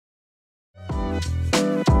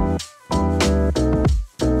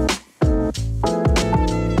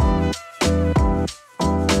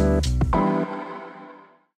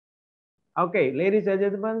Okay, ladies and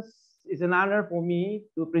gentlemen, it's an honor for me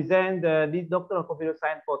to present this Doctor of Computer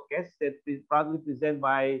Science podcast that is proudly presented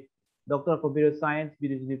by Doctor of Computer Science,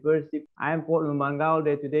 BINUS University. I am Prof. Lumban Gaol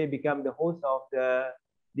that today become the host of the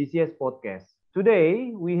DCS podcast.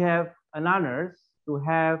 Today, we have an honor to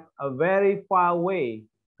have a very far away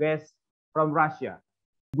guest from Russia.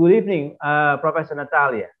 Good evening, Professor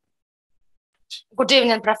Natalia. Good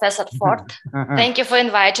evening, Professor Ford. Thank you for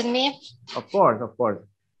inviting me. Of course.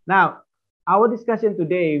 Now, our discussion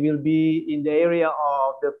today will be in the area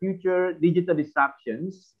of the future digital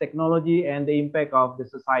disruptions, technology, and the impact of the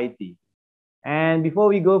society. And before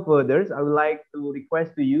we go further, I would like to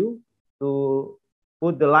request to you to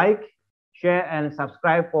put the like, share, and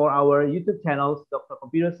subscribe for our YouTube channels, Dr.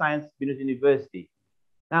 Computer Science, BINUS University.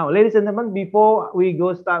 Now, ladies and gentlemen, before we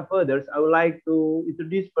start further, I would like to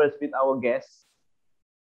introduce first with our guests.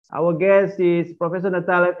 Our guest is Professor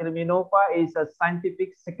Natalia Filimonova, is a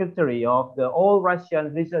scientific secretary of the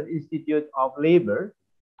All-Russian Research Institute of Labor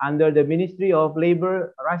under the Ministry of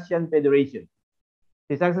Labor, Russian Federation.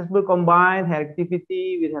 She successfully combined her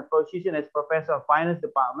activity with her position as Professor of Finance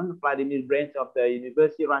Department, Vladimir Branch of the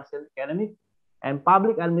University Russian Academy, and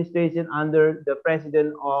Public Administration under the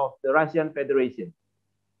President of the Russian Federation.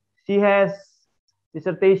 She has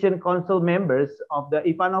dissertation council members of the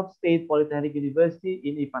Ivanov State Polytechnic University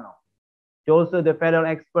in Ivanov. She also the federal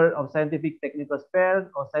expert of scientific technical affairs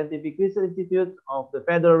of Scientific Research Institute of the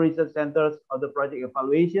Federal Research Centers of the Project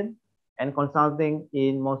Evaluation and Consulting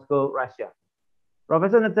in Moscow, Russia.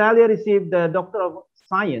 Professor Natalia received the Doctor of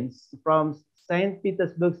Science from St.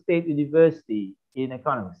 Petersburg State University in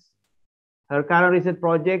Economics. Her current research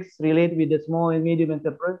projects relate with the small and medium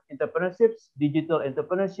entrepreneurships, digital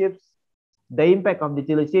entrepreneurships, the impact of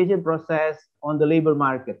digitalization process on the labor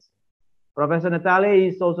markets. Professor Natalia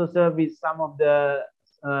is also served with some of the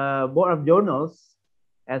board of journals,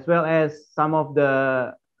 as well as some of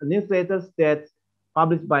the newsletters that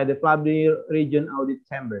published by the Vladimir Region Audit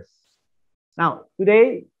Chambers. Now,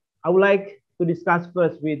 today, I would like to discuss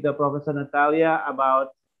first with the Professor Natalia about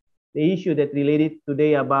the issue that related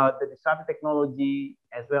today about the disruptive technology,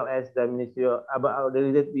 as well as the ministry about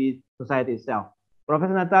related with society itself.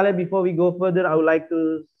 Professor Natalia, before we go further, I would like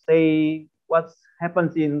to say what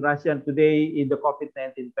happens in Russia today in the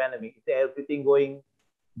COVID-19 pandemic. Is everything going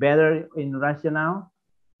better in Russia now?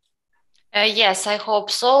 Yes, I hope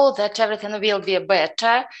so, that everything will be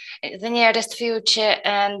better in the nearest future,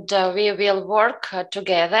 and we will work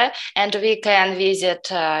together, and we can visit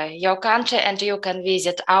your country and you can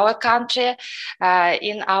visit our country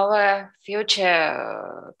in our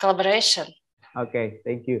future collaboration. Okay,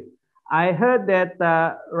 thank you. I heard that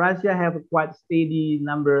Russia have quite steady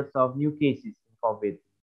numbers of new cases in COVID.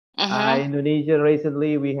 Indonesia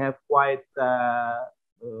recently, we have quite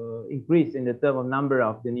increase in the term of number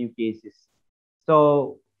of the new cases.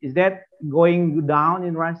 So is that going down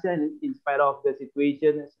in Russia in spite of the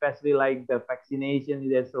situation, especially like the vaccination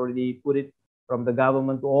that's already put it from the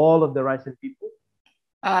government to all of the Russian people?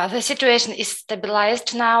 The situation is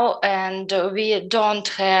stabilized now, and we don't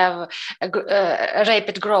have a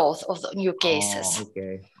rapid growth of the new cases.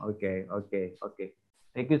 Okay.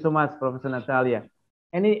 Thank you so much, Professor Natalia.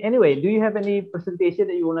 Anyway, do you have any presentation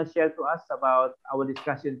that you want to share to us about our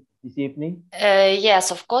discussion this evening?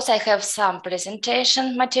 Yes, of course, I have some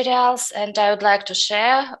presentation materials, and I would like to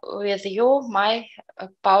share with you my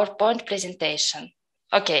PowerPoint presentation.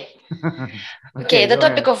 Okay, the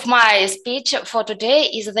topic of my speech for today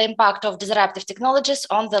is the impact of disruptive technologies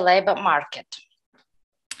on the labor market.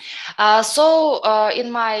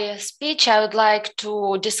 In my speech, I would like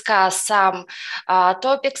to discuss some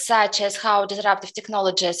topics such as how disruptive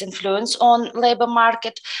technologies influence on labor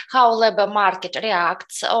market, how labor market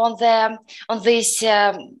reacts on these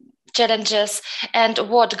challenges, and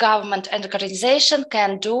what government and organization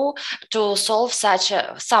can do to solve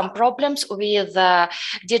some problems with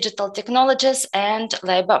digital technologies and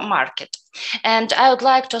labor market. And I would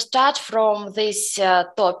like to start from this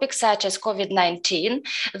topic, such as COVID-19.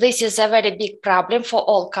 This is a very big problem for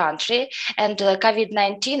all countries, and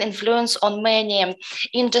COVID-19 influence on many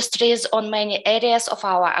industries, on many areas of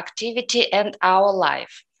our activity and our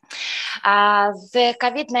life. The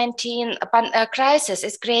COVID-19 crisis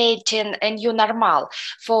is creating a new normal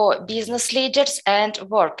for business leaders and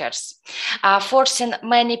workers, forcing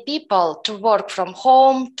many people to work from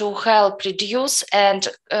home to help reduce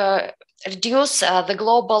the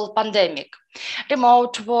global pandemic.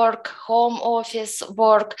 Remote work, home office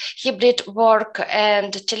work, hybrid work,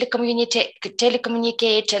 and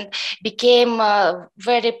telecommunicating became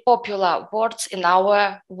very popular words in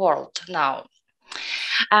our world now.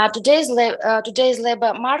 Today's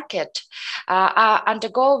labor market are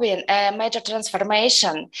undergoing a major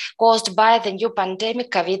transformation caused by the new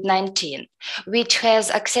pandemic COVID-19, which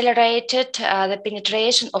has accelerated the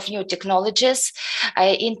penetration of new technologies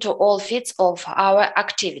into all fields of our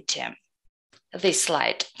activity. This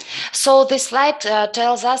slide. So this slide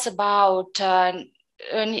tells us about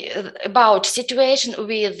situation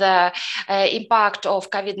with the impact of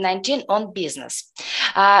COVID-19 on business.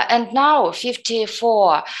 And now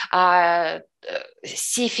 54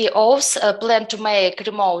 CFOs plan to make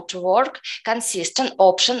remote work consistent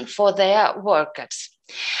option for their workers.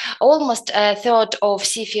 Almost a third of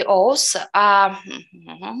CFOs are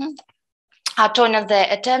turning their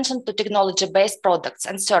attention to technology-based products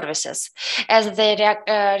and services as they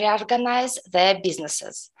reorganize their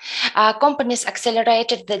businesses. Companies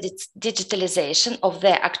accelerated the digitalization of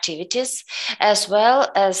their activities as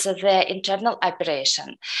well as their internal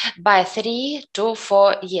operation by 3 to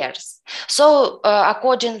 4 years. So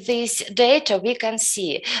according to this data, we can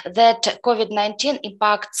see that COVID-19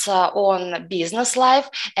 impacts on business life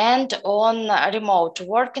and on remote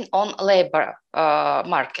working on labor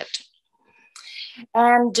market.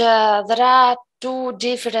 And there are two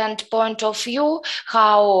different points of view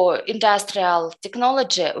how industrial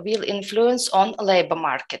technology will influence on labor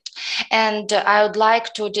market. And I would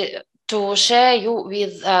like to share you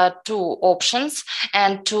with two options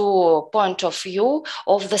and two points of view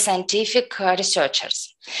of the scientific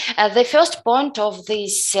researchers. The first point of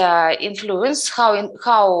this influence,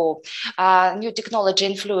 how new technology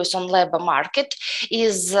influence on labor market,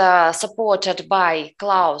 is supported by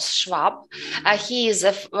Klaus Schwab. He is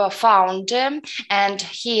a founder and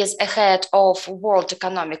he is a head of World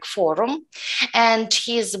Economic Forum. And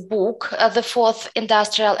his book, The Fourth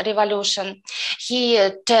Industrial Revolution, he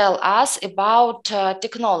tells us about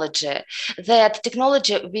technology, that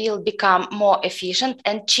technology will become more efficient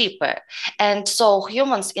and cheaper. And so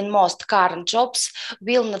humans in most current jobs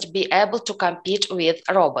will not be able to compete with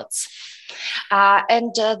robots.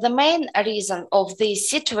 And the main reason of this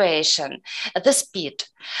situation, the speed,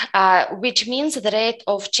 which means the rate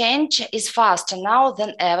of change is faster now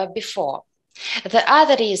than ever before. The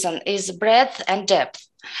other reason is breadth and depth,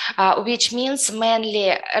 which means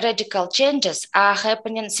mainly radical changes are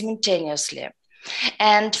happening simultaneously.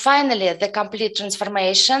 And finally, the complete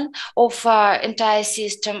transformation of entire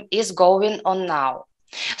system is going on now.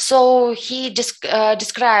 So he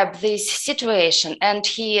described this situation, and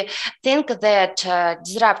he thinks that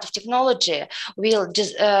disruptive technology will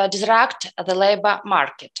disrupt the labor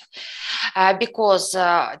market because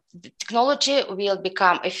technology will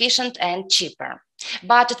become efficient and cheaper.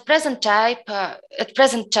 But at present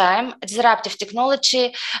time, disruptive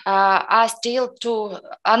technology are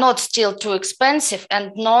not still too expensive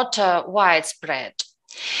and not widespread.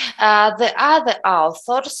 The other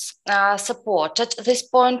authors supported this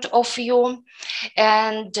point of view,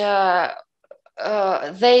 and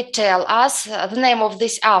they tell us the name of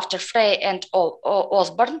this author, Frey and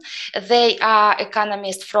Osborne. They are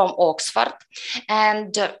economists from Oxford,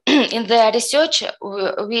 and in their research,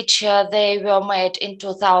 which they were made in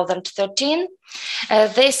 2013,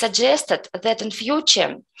 they suggested that in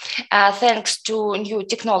future, thanks to new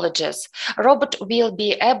technologies, robots will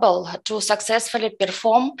be able to successfully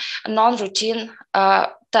perform non-routine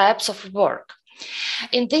types of work.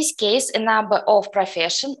 In this case, a number of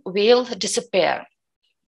professions will disappear.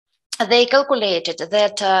 They calculated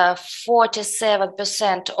that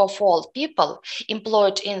 47% of all people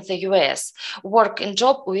employed in the US work in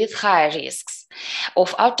jobs with high risks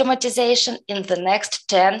of automatization in the next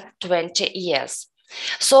 10-20 years.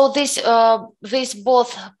 So this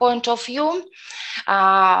both point of view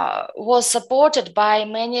was supported by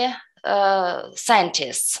many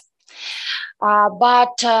scientists.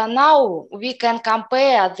 But now we can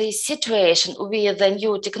compare this situation with the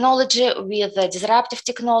new technology, with the disruptive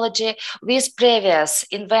technology, with previous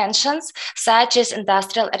inventions, such as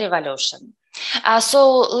Industrial Revolution.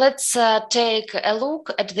 So let's take a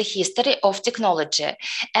look at the history of technology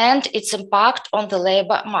and its impact on the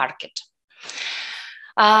labor market.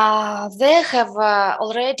 There have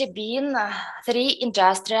already been 3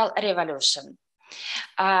 industrial revolutions.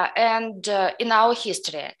 In our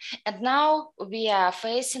history, and now we are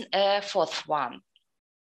facing a 4th one.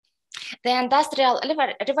 The Industrial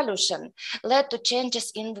Revolution led to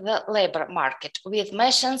changes in the labor market, with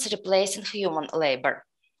machines replacing human labor.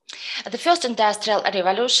 The first Industrial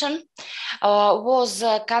Revolution was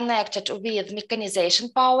connected with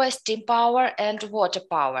mechanization power, steam power, and water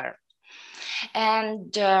power.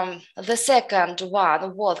 And the second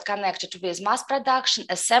one was connected with mass production,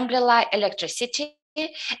 assembly line, electricity,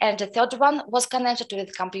 and the third one was connected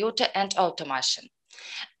with computer and automation.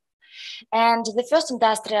 And the first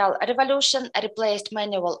industrial revolution replaced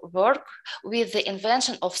manual work with the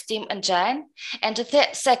invention of steam engine, and the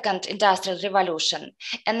second industrial revolution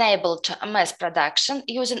enabled mass production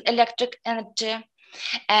using electric energy,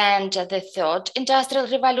 and the third industrial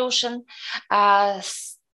revolution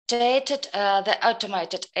stated the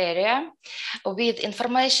automated area with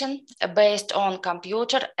information based on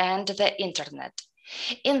computer and the internet.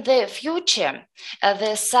 In the future,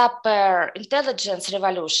 the super intelligence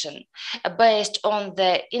revolution based on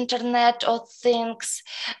the Internet of Things,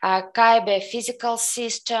 cyber physical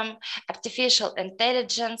system, artificial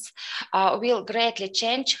intelligence will greatly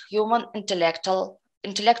change human intellectual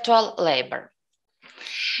labor.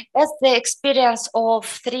 As the experience of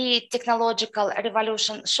three technological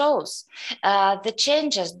revolutions shows, the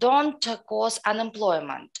changes don't cause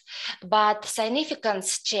unemployment, but significant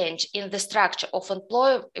change in the structure of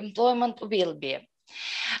employment will be.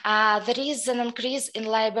 There is an increase in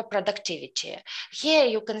labor productivity. Here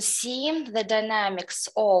you can see the dynamics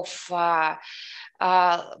of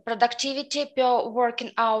productivity per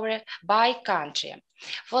working hour by country.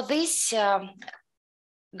 For this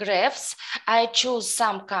graphs, I choose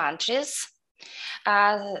some countries.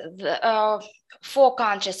 4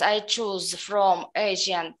 countries I choose from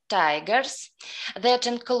Asian tigers that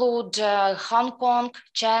include Hong Kong,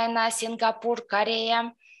 China, Singapore,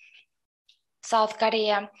 Korea, South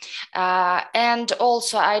Korea, and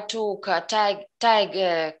also I took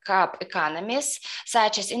tiger cup economies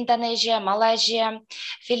such as Indonesia, Malaysia,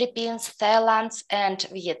 Philippines, Thailand, and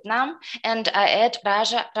Vietnam, and I add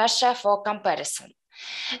Russia for comparison.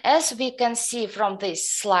 As we can see from this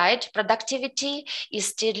slide, productivity is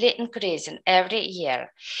steadily increasing every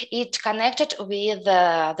year. It connected with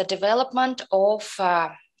the development of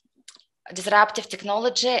disruptive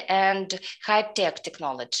technology and high-tech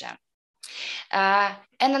technology. An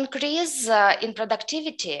increase in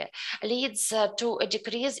productivity leads to a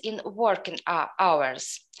decrease in working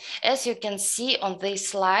hours, as you can see on this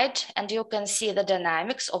slide, and you can see the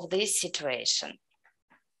dynamics of this situation.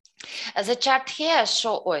 The chart here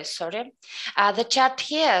the chart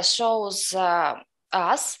here shows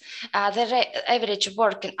us the average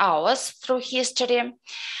working hours through history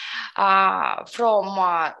from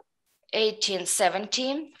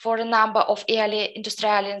 1870 for a number of early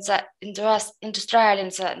industrialized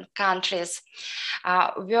countries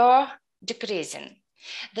were decreasing.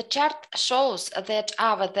 The chart shows that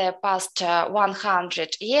over the past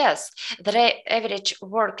 100 years, the average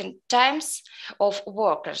working times of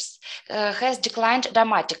workers has declined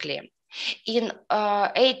dramatically. In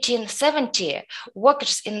 1870,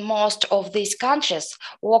 workers in most of these countries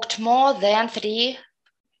worked more than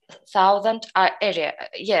 3,000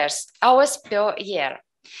 hours per year,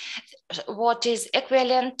 what is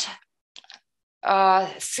equivalent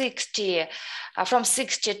from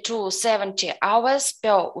 60 to 70 hours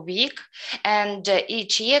per week, and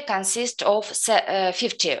each year consists of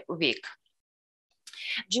 50 weeks.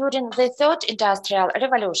 During the third industrial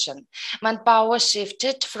revolution, manpower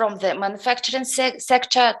shifted from the manufacturing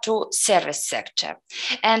sector to service sector,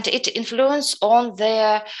 and it influenced on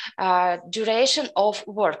the duration of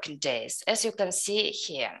working days, as you can see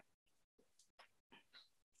here.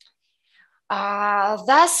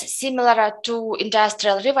 Thus, similar to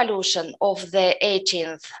industrial revolution of the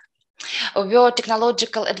 18th, where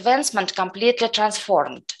technological advancement completely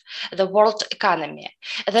transformed the world economy.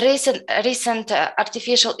 The recent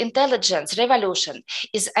artificial intelligence revolution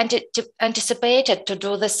is anticipated to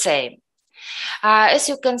do the same. As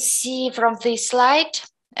you can see from this slide,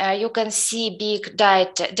 you can see big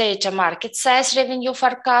data market size revenue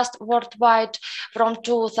forecast worldwide from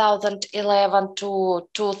 2011 to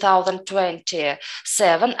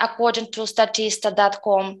 2027, according to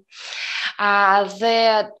Statista.com.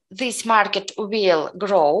 This market will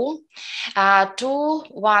grow to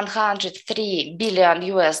 $103 billion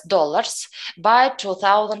by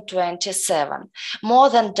 2027, more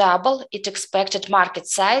than double its expected market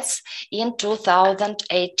size in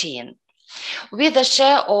 2018. With a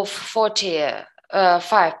share of 45%,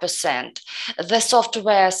 the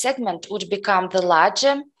software segment would become the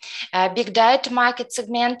larger big data market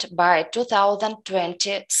segment by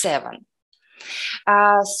 2027.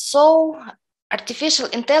 So artificial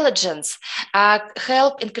intelligence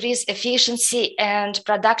help increase efficiency and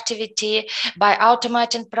productivity by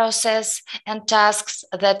automating process and tasks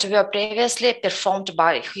that were previously performed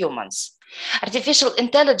by humans. Artificial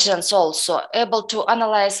intelligence also able to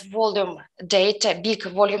analyze volume data, big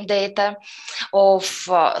volume data of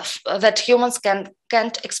that humans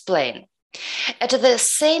can't explain. At the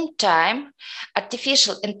same time,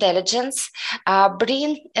 artificial intelligence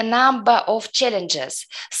brings a number of challenges,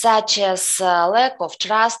 such as lack of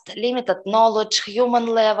trust, limited knowledge, human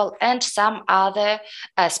level, and some other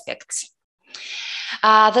aspects.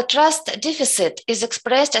 The trust deficit is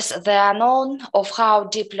expressed as the unknown of how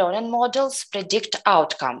deep learning models predict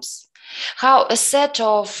outcomes. How a set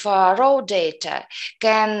of raw data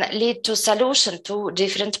can lead to solution to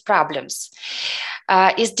different problems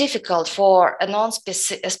is difficult for a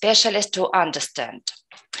non-specialist to understand.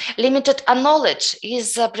 Limited knowledge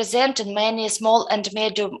is present in many small and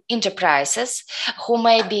medium enterprises who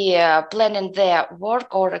may be planning their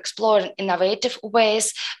work or exploring innovative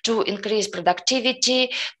ways to increase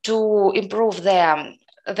productivity, to improve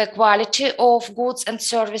the quality of goods and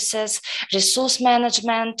services, resource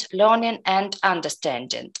management, learning, and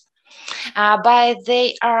understanding. But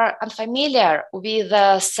they are unfamiliar with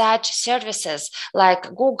such services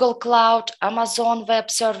like Google Cloud, Amazon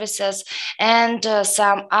Web Services, and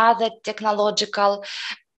some other technological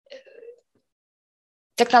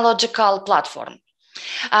platform.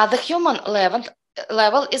 The human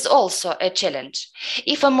level is also a challenge.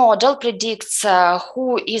 If a model predicts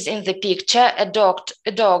who is in the picture, a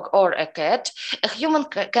dog or a cat, a human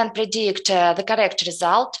can predict the correct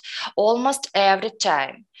result almost every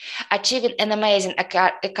time, achieving an amazing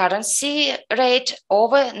accuracy rate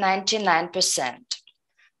over 99%.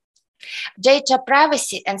 Data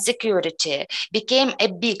privacy and security became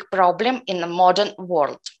a big problem in the modern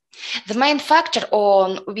world. The main factor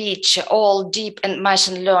on which all deep and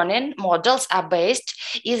machine learning models are based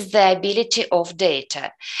is the ability of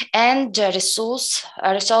data and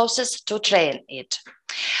resources to train it.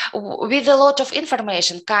 With a lot of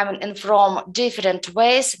information coming in from different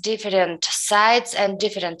ways, different sites, and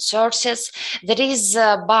different sources, there is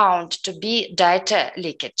bound to be data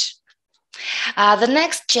leakage. The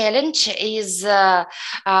next challenge is the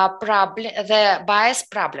bias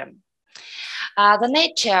problem. The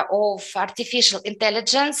nature of artificial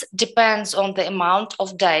intelligence depends on the amount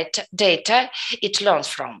of data it learns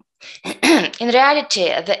from. In reality,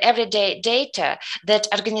 the everyday data that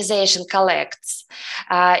organization collects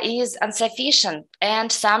is insufficient,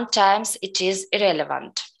 and sometimes it is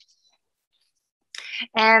irrelevant.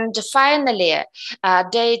 And finally,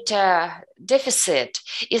 data deficit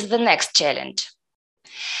is the next challenge.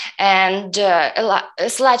 And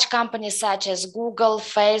large companies such as Google,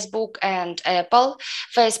 Facebook, and Apple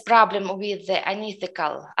face problem with the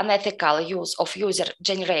unethical use of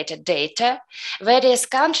user-generated data. Various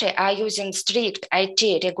countries are using strict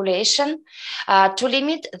IT regulation to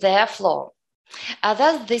limit their flow.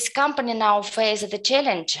 Thus, this company now faces the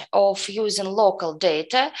challenge of using local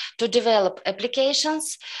data to develop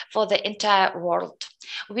applications for the entire world,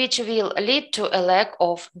 which will lead to a lack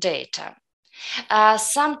of data.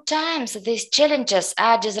 Sometimes these challenges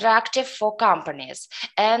are disruptive for companies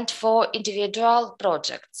and for individual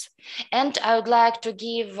projects. And I would like to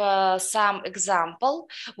give some example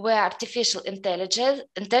where artificial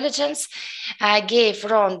intelligence gave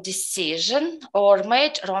wrong decision or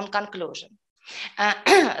made wrong conclusion.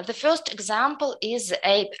 The first example is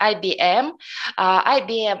IBM.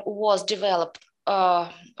 IBM was developed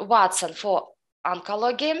Watson for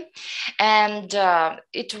oncology, and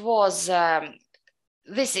it was a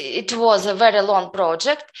very long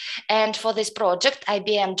project. And for this project,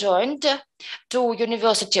 IBM joined to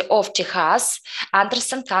University of Texas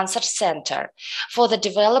Anderson Cancer Center for the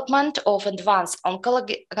development of advanced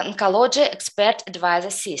oncology expert advisor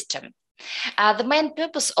system. The main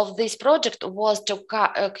purpose of this project was to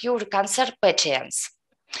cure cancer patients.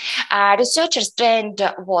 Researchers trained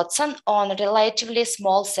Watson on a relatively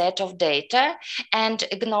small set of data and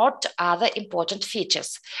ignored other important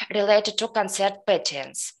features related to cancer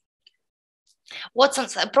patients.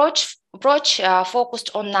 Watson's approach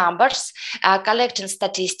focused on numbers, collecting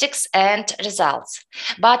statistics and results,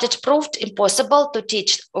 but it proved impossible to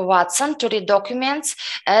teach Watson to read documents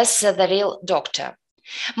as the real doctor.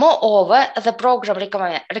 Moreover, the program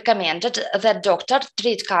recommended that doctors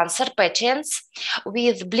treat cancer patients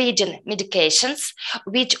with bleeding medications,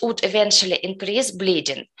 which would eventually increase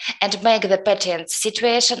bleeding and make the patient's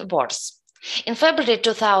situation worse. In February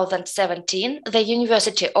 2017, the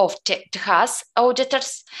University of Texas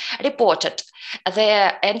auditors reported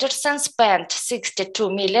that Anderson spent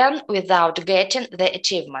 $62 million without getting the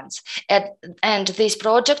achievements, and this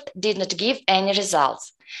project did not give any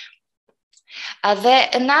results.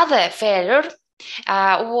 Another failure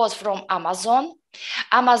was from Amazon.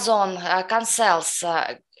 Amazon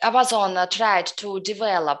tried to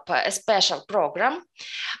develop a special program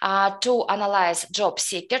to analyze job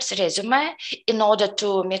seekers' resume in order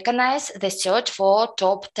to mechanize the search for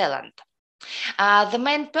top talent. The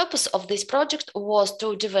main purpose of this project was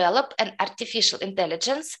to develop an artificial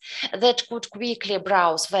intelligence that could quickly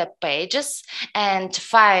browse web pages and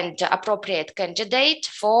find appropriate candidate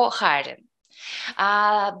for hiring.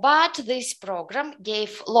 But this program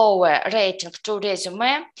gave lower rating to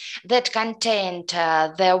resume that contained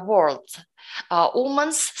the words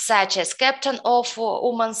women's, such as captain of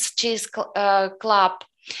women's chess club.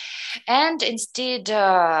 And instead,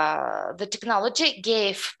 the technology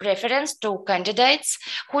gave preference to candidates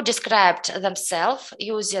who described themselves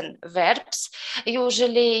using verbs,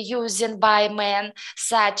 usually used by men,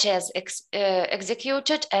 such as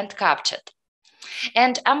executed and captured.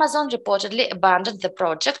 And Amazon reportedly abandoned the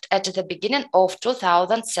project at the beginning of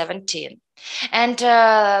 2017. And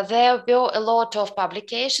there were a lot of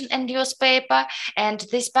publication and newspaper, and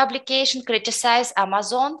this publication criticized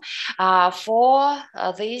Amazon for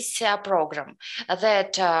this program,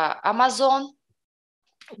 that Amazon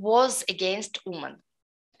was against women.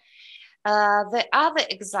 The other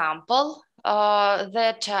example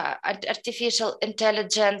that artificial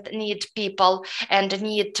intelligence need people and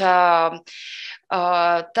need talented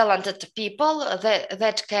people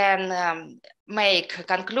that can make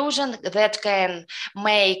conclusion, that can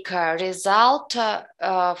make a result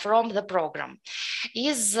from the program,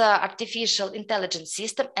 is artificial intelligence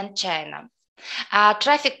system in China.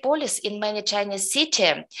 Traffic police in many Chinese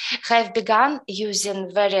cities have begun using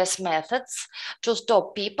various methods to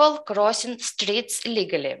stop people crossing streets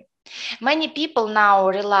illegally. Many people now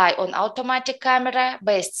rely on automatic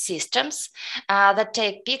camera-based systems that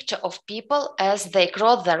take picture of people as they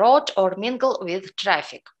cross the road or mingle with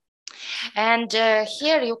traffic. And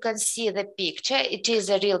here you can see the picture. It is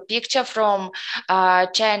a real picture from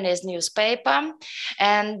Chinese newspaper.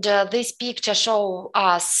 And this picture shows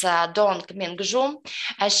us Dong Mingzhu.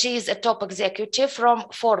 She is a top executive from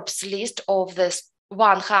Forbes list of the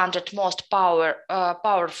 100 most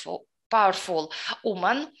powerful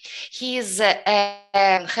woman. He is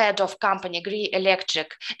head of company Gree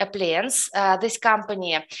Electric Appliance. This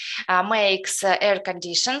company makes air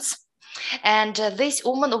conditions. And this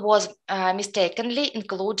woman was mistakenly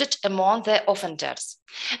included among the offenders.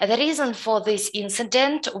 The reason for this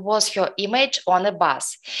incident was her image on a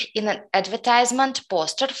bus in an advertisement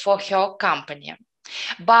poster for her company.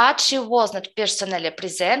 But she was not personally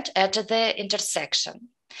present at the intersection.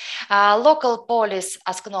 Local police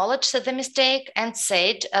acknowledged the mistake and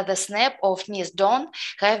said the snap of Miss Dawn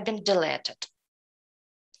have been deleted.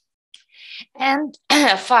 And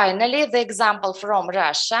finally, the example from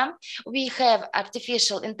Russia, we have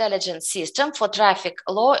artificial intelligence system for traffic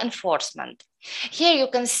law enforcement. Here you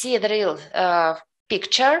can see the real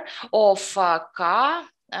picture of a car.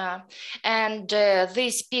 And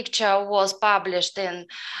this picture was published in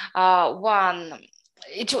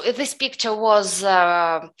this picture was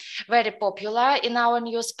very popular in our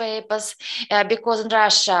newspapers because in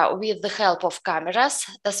Russia, with the help of cameras,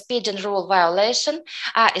 a speeding rule violation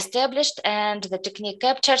are established and the technique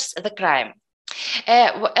captures the crime.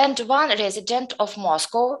 And one resident of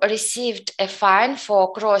Moscow received a fine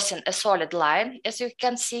for crossing a solid line, as you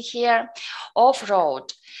can see here,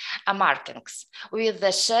 off-road markings with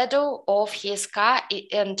the shadow of his car,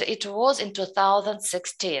 and it was in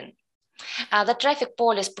 2016. The traffic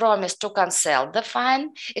police promised to cancel the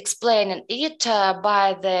fine, explaining it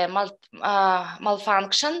by the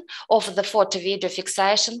malfunction of the photo video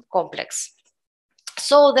fixation complex.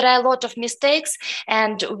 So there are a lot of mistakes,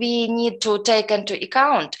 and we need to take into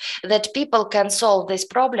account that people can solve this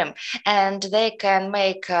problem and they can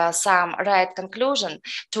make some right conclusion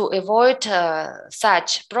to avoid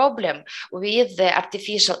such problem with the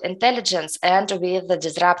artificial intelligence and with the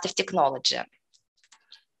disruptive technology.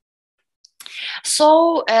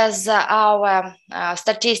 So as our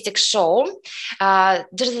statistics show,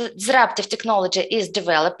 disruptive technology is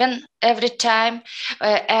developing every time,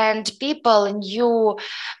 and people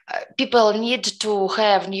need to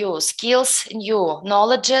have new skills, new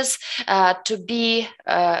knowledges to be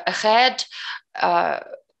ahead.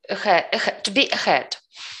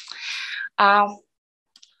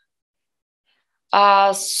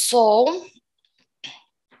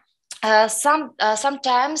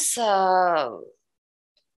 Sometimes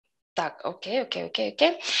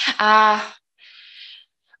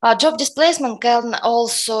job displacement can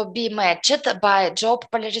also be matched by job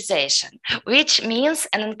polarization, which means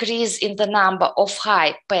an increase in the number of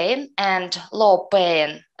high-paying and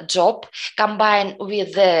low-paying job combined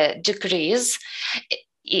with the decrease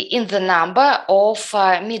in the number of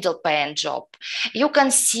middle-paying job. You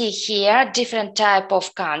can see here different type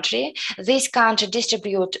of country. This country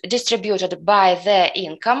distributed by their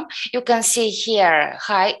income. You can see here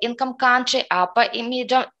high income country, upper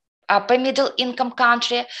upper middle income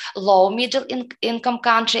country, low middle income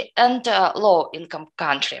country, and low income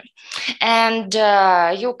country. And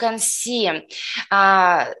you can see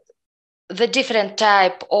the different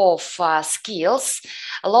type of skills,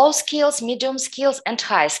 low skills, medium skills, and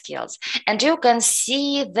high skills. And you can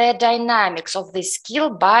see the dynamics of this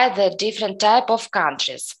skill by the different type of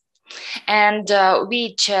countries, and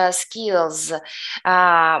which skills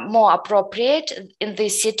are more appropriate in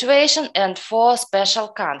this situation and for special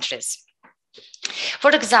countries.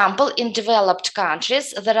 For example, in developed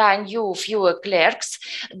countries, there are fewer clerks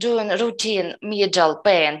doing routine middle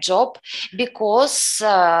paying job because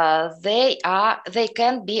they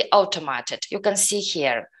can be automated. You can see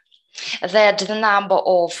here that the number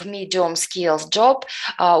of medium skills job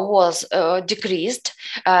was decreased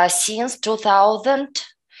since 2000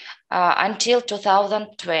 until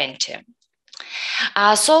 2020.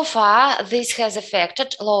 So far, this has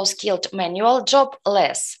affected low-skilled manual job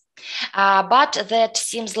less. But that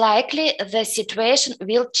seems likely the situation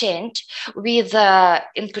will change with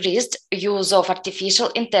increased use of artificial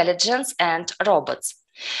intelligence and robots.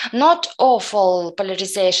 Not all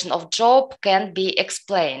polarization of job can be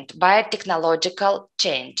explained by technological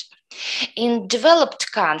change. In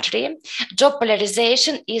developed country, job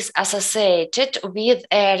polarization is associated with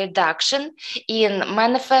a reduction in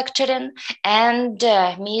manufacturing and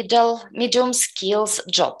medium skills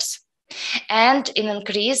jobs, and an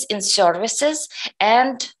increase in services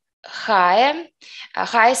and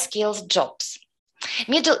high skills jobs.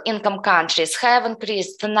 Middle income countries have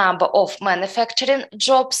increased the number of manufacturing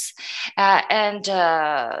jobs and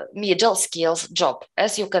middle skills job,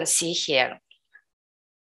 as you can see here.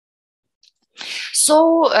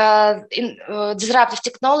 So disruptive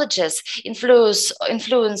technologies influence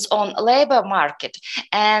on labor market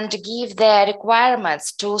and give their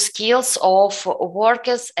requirements to skills of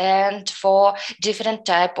workers and for different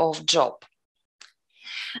type of job.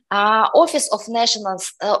 Office of National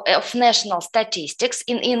Statistics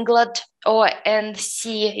in England, or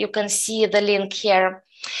NC, you can see the link here,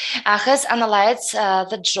 has analyzed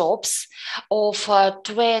the jobs of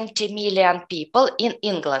 20 million people in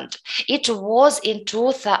England. It was in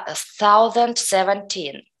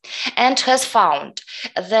 2017, and has found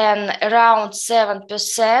that around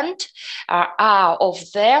 7%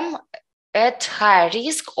 of them at high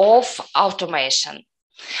risk of automation.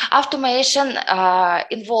 Automation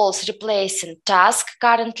involves replacing tasks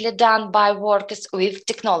currently done by workers with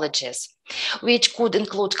technologies, which could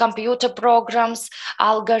include computer programs,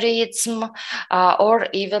 algorithms, or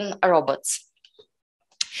even robots.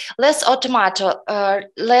 Less automatable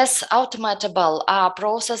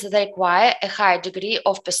processes require a high degree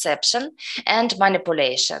of perception and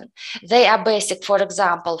manipulation. They are basic, for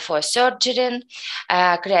example, for surgery,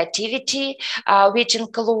 creativity, which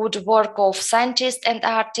include work of scientists and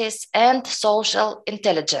artists, and social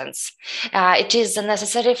intelligence. It is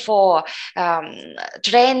necessary for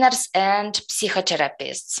trainers and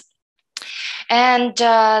psychotherapists. And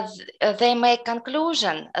they make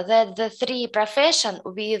conclusion that the three professions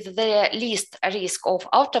with the least risk of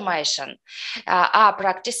automation are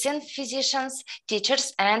practicing physicians,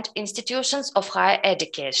 teachers, and institutions of higher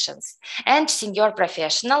educations, and senior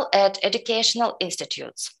professional at educational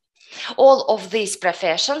institutes. All of these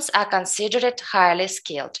professions are considered highly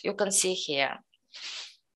skilled. You can see here.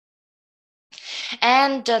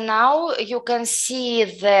 And now you can see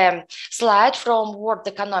the slide from World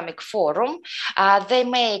Economic Forum. They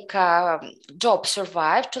make Job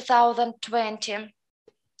Survive 2020,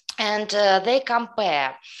 and they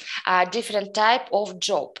compare different type of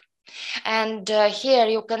job. And here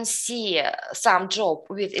you can see some job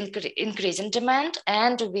with increasing demand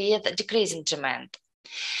and with decreasing demand.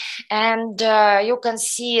 And you can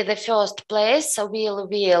see the first place will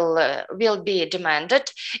be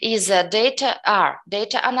demanded is data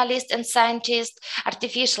analyst and scientist,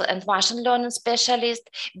 artificial and machine learning specialist,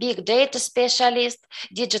 big data specialist,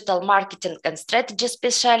 digital marketing and strategy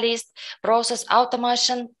specialist, process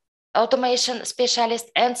automation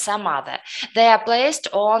specialist, and some other. They are placed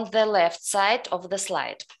on the left side of the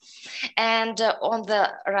slide. And on the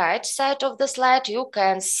right side of the slide, you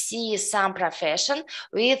can see some profession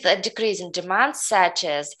with a decreasing demand, such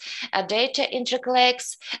as data entry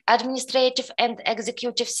clerks, administrative and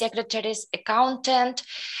executive secretaries, accountant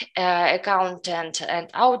and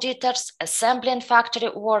auditors, assembly and factory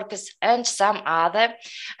workers, and some other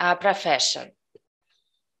profession.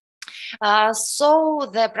 So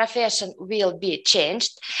the profession will be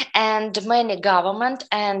changed, and many government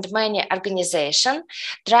and many organizations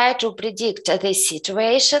try to predict this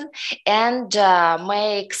situation and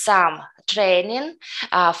make some training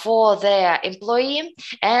for their employee.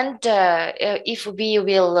 And if we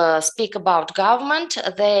will speak about government,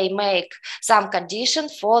 they make some condition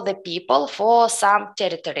for the people for some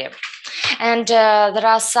territory. And there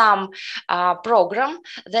are some programs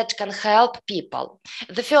that can help people.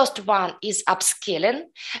 The first one is upskilling.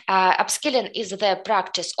 Upskilling is the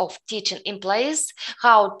practice of teaching employees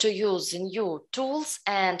how to use new tools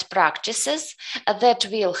and practices that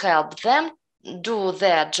will help them do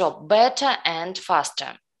their job better and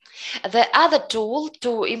faster. The other tool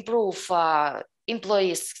to improve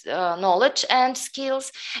employees' knowledge and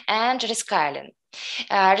skills and reskilling.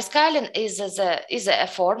 Reskilling is a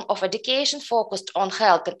form of education focused on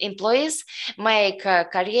helping employees make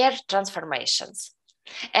career transformations.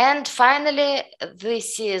 And finally,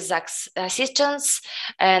 this is assistance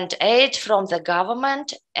and aid from the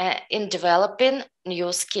government in developing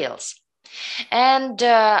new skills. And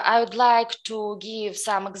I would like to give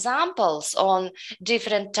some examples on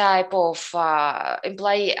different type of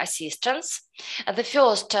employee assistance. The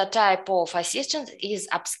first type of assistance is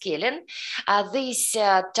upskilling. This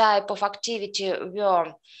type of activity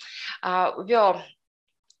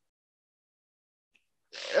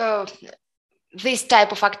this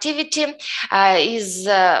type of activity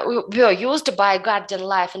were used by Guardian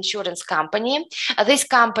Life Insurance Company. This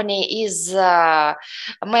company is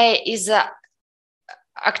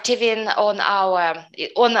active on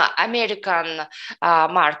American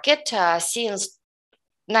market since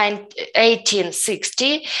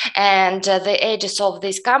 1860, and the ages of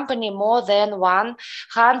this company more than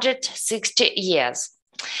 160 years.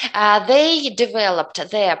 They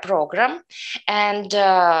developed their program, and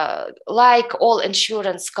like all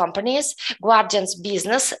insurance companies, Guardian's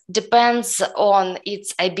business depends on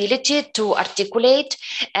its ability to articulate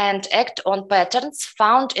and act on patterns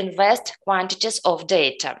found in vast quantities of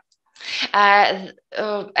data. And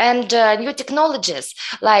new technologies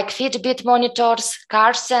like Fitbit monitors,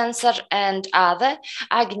 car sensor, and other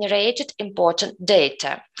are generated important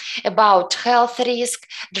data about health risk,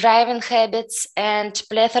 driving habits, and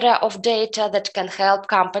plethora of data that can help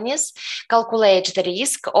companies calculate the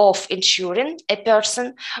risk of insuring a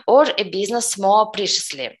person or a business more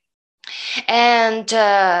precisely. And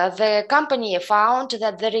the company found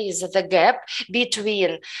that there is the gap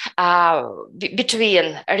between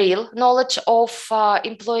real knowledge of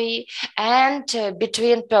employee and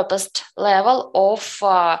between purposed level of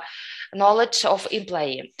knowledge of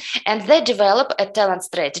employee. And they develop a talent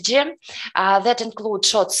strategy that includes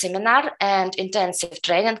short seminar and intensive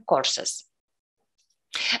training courses.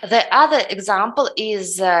 The other example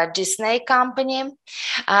is Disney company.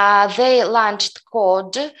 They launched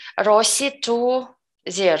code Rossi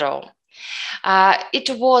 2.0. It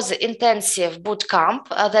was intensive boot camp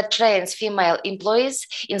that trains female employees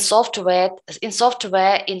in software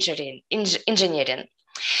engineering.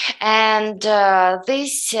 And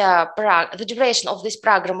the duration of this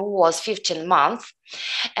program was 15 months.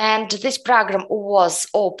 And this program was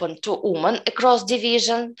open to women across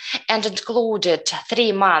division and included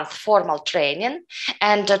 3-month formal training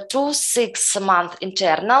and a 2 6-month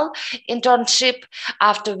internal internship,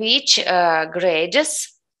 after which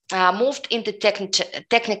graduates moved into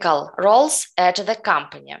technical roles at the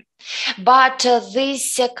company. But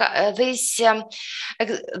this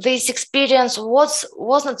experience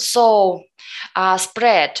wasn't so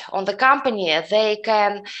spread on the company. They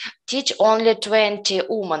can teach only 20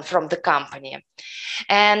 women from the company.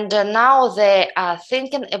 And now they are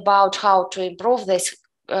thinking about how to improve this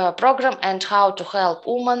program and how to help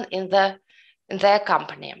women in their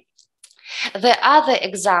company. The other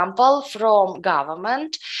example from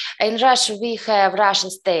government, in Russia we have Russian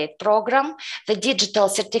state program, the digital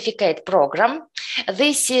certificate program.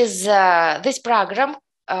 This program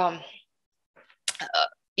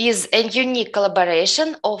is a unique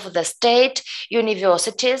collaboration of the state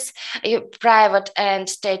universities, private and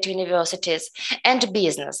state universities, and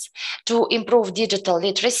business to improve digital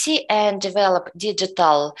literacy and develop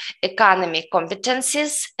digital economy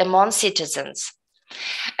competencies among citizens.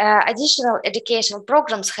 Additional educational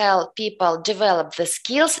programs help people develop the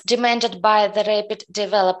skills demanded by the rapid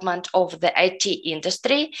development of the IT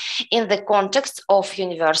industry in the context of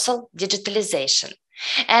universal digitalization.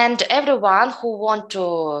 And everyone who wants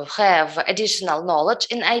to have additional knowledge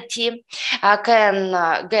in IT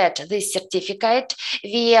can get this certificate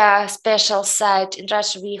via special site. In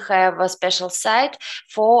Russia, we have a special site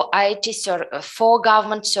for for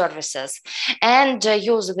government services, and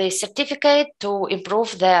use this certificate to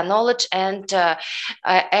improve their knowledge and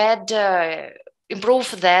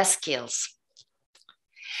improve their skills.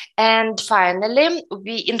 And finally,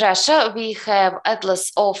 in Russia, we have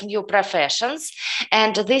Atlas of New Professions,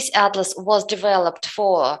 and this atlas was developed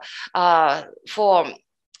for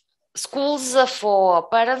schools, for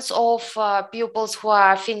parents of pupils who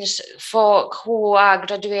are who are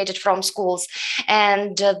graduated from schools.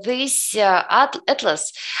 And this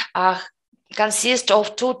atlas consists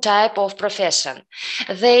of two types of profession.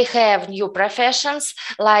 They have new professions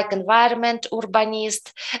like environment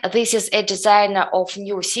urbanist. This is a designer of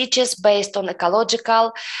new cities based on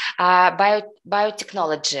ecological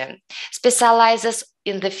biotechnology, specializes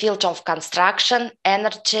in the field of construction,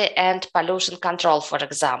 energy, and pollution control, for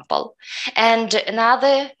example. And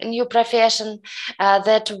another new profession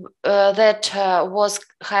that was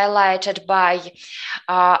highlighted by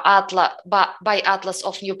Atlas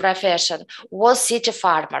of New Profession was city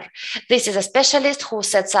farmer. This is a specialist who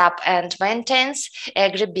sets up and maintains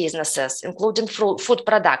agribusinesses, including food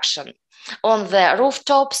production, on the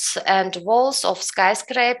rooftops and walls of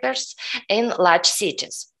skyscrapers in large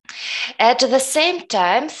cities. At the same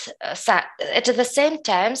time, they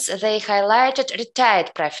highlighted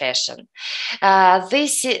retired profession.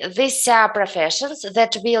 These are professions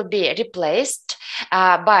that will be replaced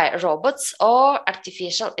by robots or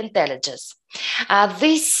artificial intelligence.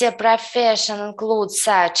 This profession includes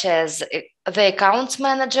such as the accounts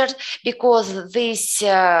manager, because this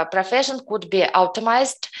profession could be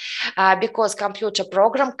automated because computer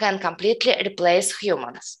program can completely replace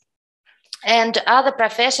humans. And other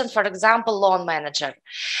professions, for example, loan manager.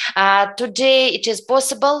 Today, it is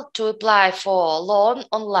possible to apply for loan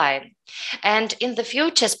online. And in the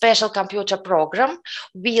future, special computer program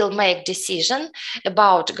will make decision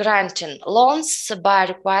about granting loans by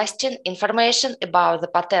requesting information about the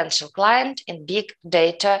potential client in big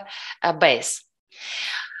data base.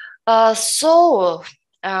 I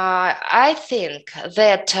think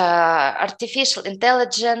that artificial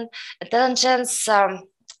intelligence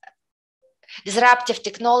disruptive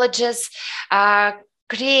technologies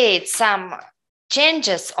create some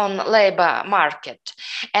changes on labor market,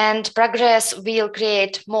 and progress will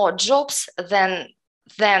create more jobs than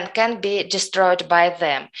can be destroyed by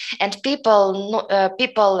them. And people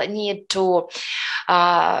need to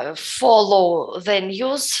follow the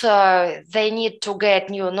news. They need to get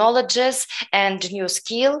new knowledges and new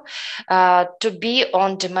skill to be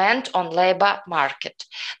on demand on labor market.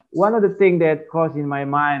 One of the things that crossed in my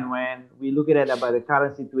mind when we look at it about the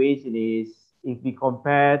current situation is, if we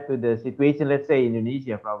compare to the situation, let's say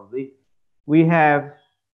Indonesia, probably, we have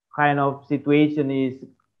kind of situation is,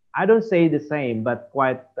 I don't say the same, but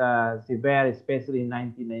quite severe, especially in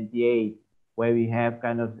 1998, where we have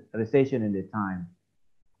kind of recession in the time.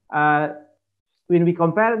 When we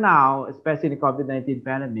compare now, especially the COVID-19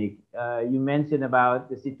 pandemic, you mentioned about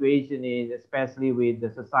the situation is, especially with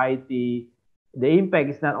the society, the impact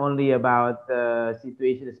is not only about the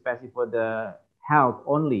situation, especially for the health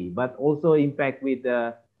only, but also impact with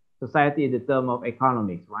the society in the term of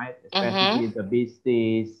economics, right? Especially with the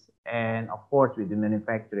business and of course with the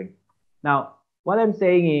manufacturing. Now, what I'm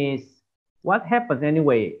saying is, what happens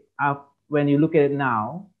anyway when you look at it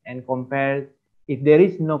now and compare if there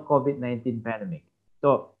is no COVID-19 pandemic?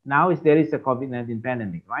 So now there is a COVID-19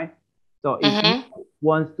 pandemic, right? So if you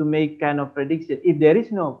want to make kind of prediction, if there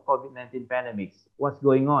is no COVID-19 pandemic, what's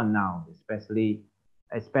going on now, especially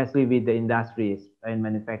with the industries and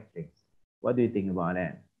manufacturing? What do you think about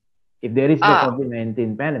that? If there is no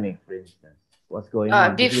COVID-19 pandemic, for instance, what's going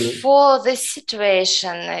on? Before this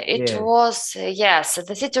situation,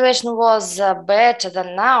 the situation was better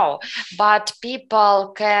than now, but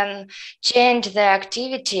people can change their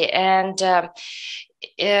activity, and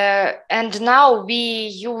now we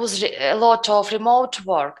use a lot of remote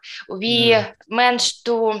work. We managed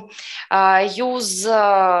to use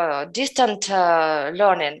distant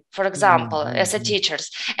learning, for example, as a teachers,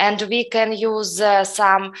 and we can use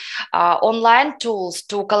some online tools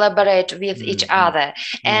to collaborate with each other.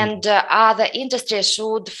 And other industries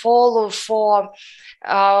should follow for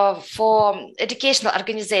educational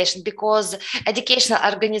organization, because educational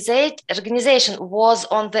organization was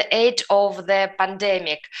on the edge of the pandemic.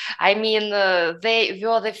 I mean, they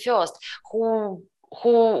were the first who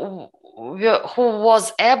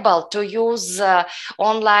was able to use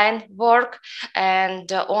online work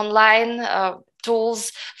and online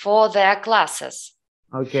tools for their classes.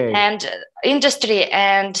 Okay. And industry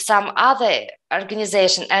and some other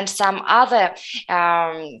organization and some other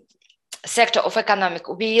sector of economic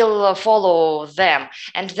will follow them,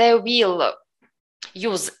 and they will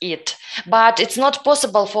use it. But it's not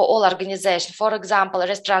possible for all organizations. For example,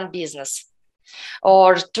 restaurant business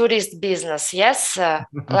or tourist business,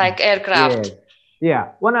 like aircraft.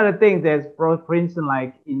 Yeah, one of the things that's, for instance,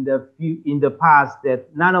 like in the past,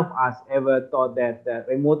 that none of us ever thought that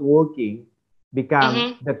remote working become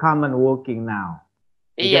Mm-hmm. the common working now.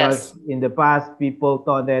 Because Yes. in the past, people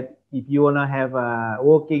thought that if you wanna have a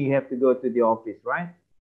working, you have to go to the office, right?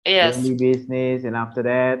 Yes. Daily business, and after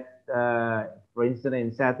that, for instance,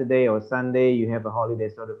 in Saturday or Sunday, you have a holiday,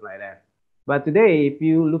 sort of like that. But today, if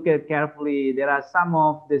you look at carefully, there are some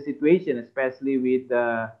of the situation, especially with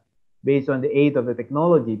based on the aid of the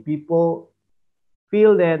technology, people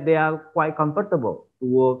feel that they are quite comfortable to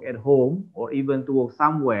work at home or even to work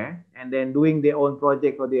somewhere and then doing their own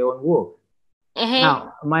project or their own work. Mm-hmm.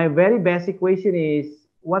 Now, my very basic question is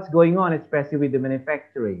what's going on, especially with the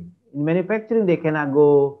manufacturing? In manufacturing, they cannot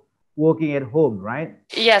go working at home, right?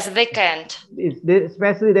 Yes, they can't.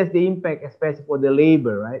 Especially that's the impact, especially for the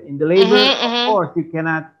labor, right? In the labor, Mm-hmm. of Mm-hmm. course, you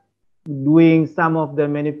cannot doing some of the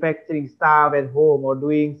manufacturing stuff at home or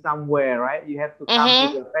doing somewhere, right? You have to come to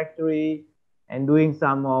Mm-hmm. the factory and doing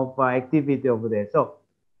some of activity over there. So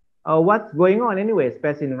what's going on anyway,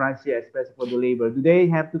 especially in Russia, especially for the labor? Do they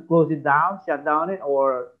have to close it down, shut down it,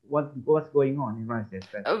 or what's going on in Russia,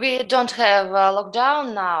 especially? We don't have a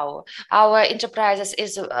lockdown now. Our enterprises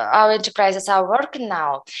are working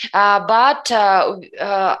now, but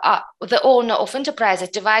the owner of enterprises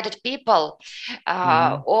divided people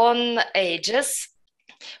Mm-hmm. on ages.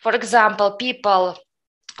 For example, people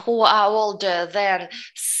who are older than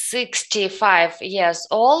 65 years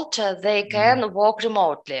old, they Mm-hmm. can work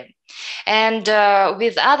remotely. And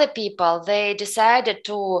with other people, they decided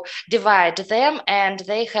to divide them and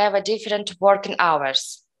they have a different working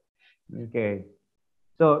hours. Okay.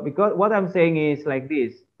 So because what I'm saying is like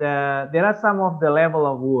this, there are some of the level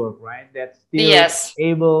of work, right, that's still Yes.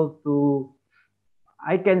 able to,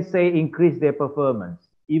 I can say, increase their performance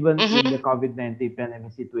even in the Mm-hmm. COVID-19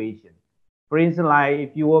 pandemic situation. For instance, like if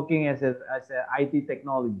you're working as a IT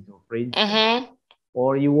technologist, for instance, Mm-hmm.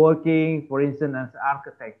 or you're working, for instance, as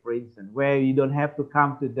architect, for instance, where you don't have to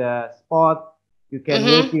come to the spot, you can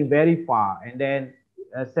Mm-hmm. working very far and then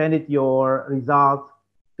send it your results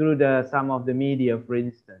through the some of the media, for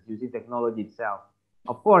instance, using technology itself.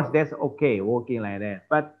 Of course, that's okay working like that.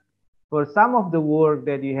 But for some of the work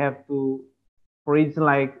that you have to, for instance,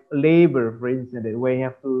 like labor, for instance, where you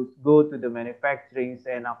have to go to the manufacturing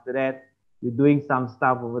and after that you're doing some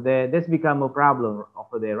stuff over there, that's become a problem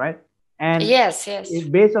over there, right? And Yes, yes.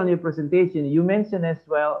 based on your presentation, you mentioned as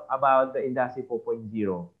well about the industry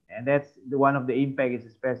 4.0, and that's one of the impact is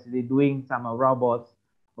especially doing some robots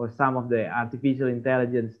or some of the artificial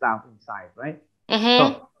intelligence stuff inside, right? Mm-hmm.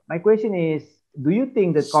 So my question is, do you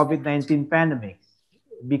think that COVID-19 pandemics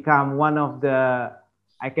become one of the,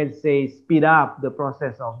 I can say, speed up the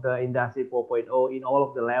process of the industry 4.0 in all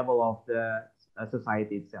of the level of the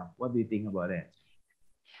society itself? What do you think about that?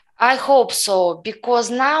 I hope so,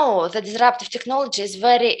 because now the disruptive technology is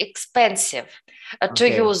very expensive to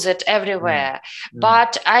Okay. use it Mm, everywhere. mm.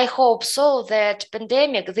 But I hope so that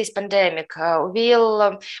this pandemic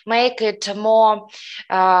will make it more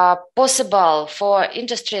possible for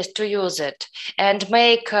industries to use it and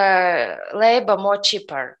make labor more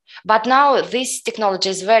cheaper. But now this technology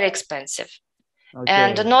is very expensive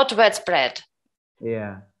and Okay. not widespread.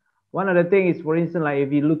 Yeah. One of the things is, for instance, like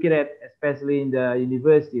if you look at it, especially in the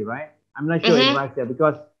university, right? I'm not sure in Mm-hmm. Russia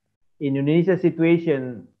because in Indonesia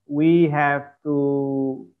situation, we have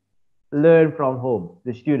to learn from home,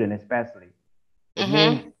 the student especially. It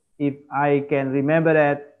means Mm-hmm. if I can remember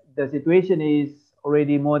that the situation is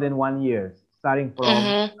already more than 1 year, starting from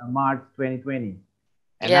Mm-hmm. March 2020,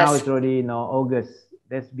 and now Yes. it's already August.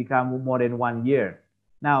 That's become more than 1 year.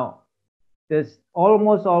 Now there's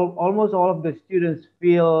almost all of the students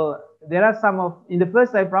feel there are some of in the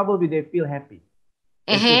first time probably they feel happy.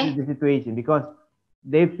 That's Mm-hmm. the situation because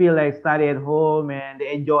they feel like study at home and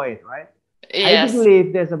they enjoy it, right? I do Yes.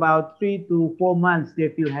 believe there's about 3 to 4 months they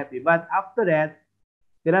feel happy, but after that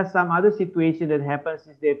there are some other situation that happens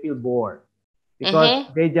is they feel bored because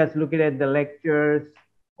Mm-hmm. they just look at the lectures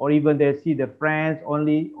or even they see the friends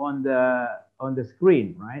only on the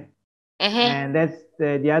screen, right? Mm-hmm. And that's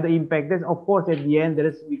the other impact. That's of course at the end there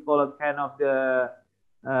is we call it kind of the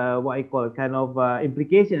what I call it kind of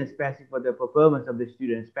implication, especially for the performance of the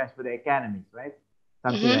students, especially for the academics, right?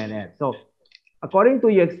 Something Mm-hmm. like that. So according to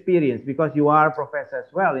your experience, because you are a professor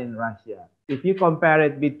as well in Russia, if you compare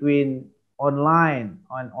it between online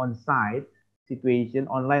on site situation,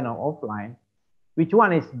 online or offline, which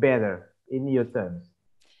one is better in your terms?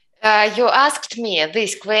 You asked me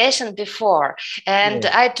this question before, and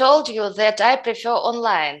Yes. I told you that I prefer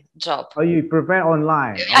online job. Oh, you prefer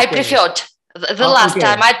online? I Okay. preferred the Oh, last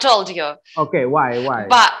time okay. I told you, Okay. Why? Why?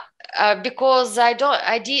 but because I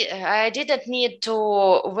didn't need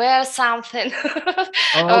to wear something.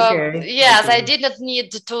 Oh, okay. Yes, I Okay. didn't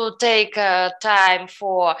need to take time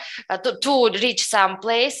for to reach some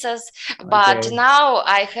places, but Okay. now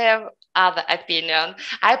I have other opinion.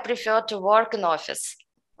 I prefer to work in office.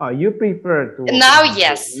 Oh, you prefer to work in Now, office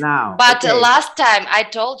yes. now. But Okay. last time I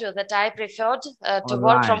told you that I preferred to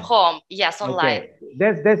work from Online. home. Yes, online.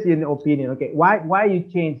 Okay. That's your opinion. Okay. Why you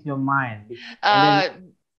changed your mind? And then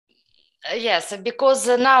Uh, yes, because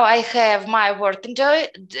now I have my working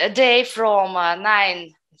day from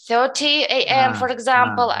 9:30 a.m., for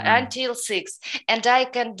example, ah. until 6. And I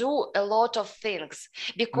can do a lot of things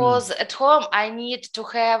Mm. because at home I need to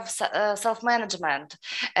have self-management.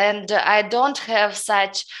 And I don't have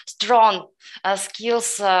such strong skills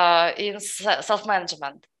in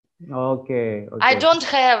self-management. Okay. I Okay. don't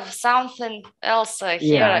have something else Yeah,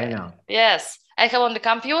 here. I know. Yes, I have on the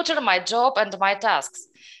computer my job and my tasks.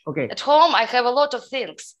 Okay. At home, I have a lot of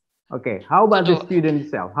things Okay. How to about the do. student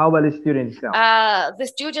itself? How about the student itself? The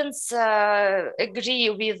students agree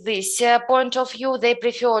with this point of view. They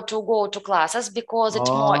prefer to go to classes because it's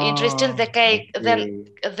more interesting. Oh, I Then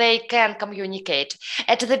see. they can communicate.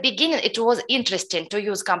 At the beginning, it was interesting to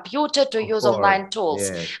use computer, to Of use course. online tools,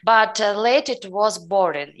 Yes. but later it was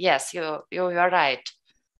boring. Yes, you are right.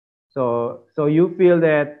 So you feel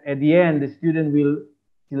that at the end the student will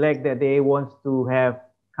select that they want to have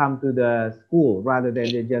come to the school rather than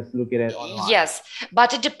they just look at it online. Yes,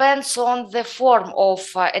 but it depends on the form of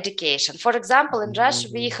education. For example, in Russia,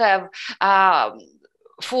 we Mhm. have uh,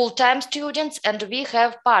 full-time students and we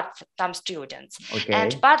have part-time students.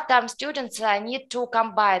 And Okay, part-time students need to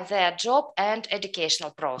combine their job and educational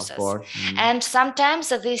of process. course. Mm. And sometimes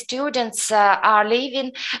these students are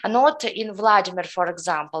living not in Vladimir, for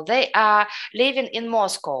example, they are living in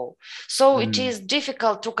Moscow. So it Mm. is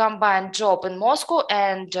difficult to combine job in Moscow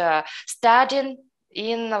and studying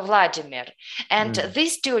in Vladimir. And Mm.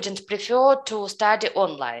 these students prefer to study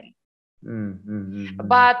online. Mm. Mm.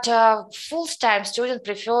 But full-time students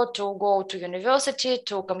prefer to go to university,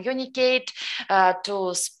 to communicate,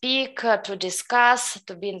 to speak, to discuss,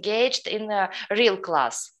 to be engaged in a real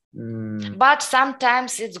class. Mm. But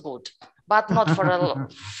sometimes it's good, but not for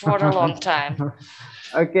a long time.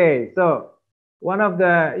 Okay, so one of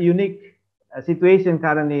the unique situation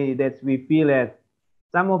currently that we feel that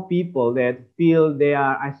some of people that feel they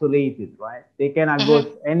are isolated, right? They cannot go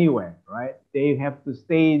Mhm. anywhere, right? They have to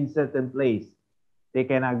stay in certain place. They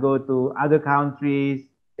cannot go to other countries.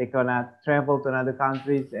 They cannot travel to other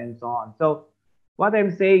countries and so on. So what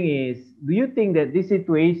I'm saying is, do you think that this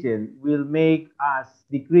situation will make us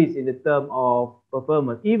decrease in the term of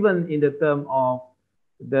performance, even in the term of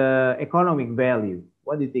the economic value?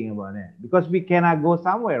 What do you think about that? Because we cannot go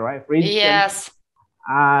somewhere, right? Yes.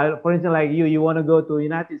 For instance, like you want to go to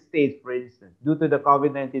United States, for instance, due to the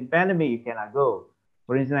COVID-19 pandemic, you cannot go.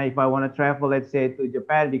 For instance, if I want to travel, let's say to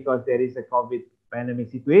Japan, because there is a COVID pandemic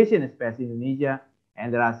situation, especially in Indonesia,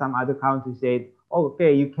 and there are some other countries say, oh,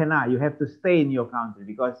 okay, you cannot, you have to stay in your country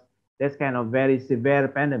because that's kind of very severe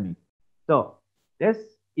pandemic. So there's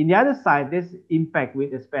in the other side, there's impact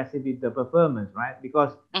with especially with the performance, right?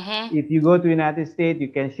 Because Mhm. if you go to United States, you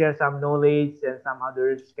can share some knowledge and some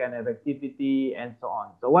others kind of activity and so on.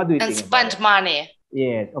 So what do you And think about spend that? money.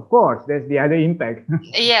 Yes, of course, that's the other impact.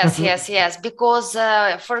 Yes. Because,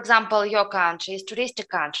 for example, your country is touristic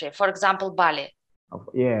country. For example, Bali.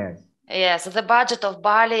 Yes, Yes, the budget of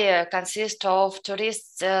Bali consists of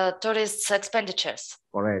tourist expenditures.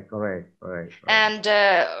 correct. And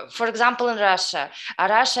for example, in Russia,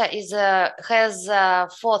 Russia has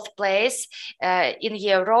fourth place in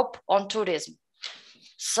Europe on tourism.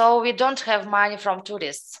 So we don't have money from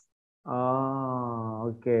tourists.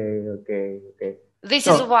 Oh, okay. This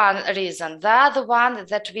is So, one reason. The other one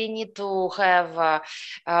that we need to have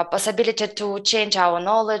possibility to change our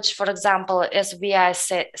knowledge. For example, as we are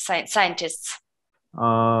scientists.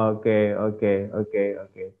 okay.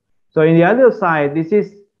 So in the other side, this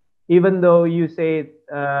is even though you say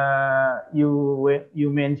you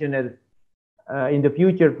mentioned that in the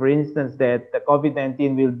future, for instance, that the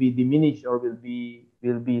COVID-19 will be diminished or will be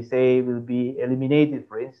eliminated,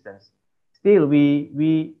 for instance. Still,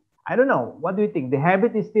 we I don't know. What do you think? The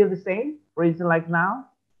habit is still the same, for instance, like now.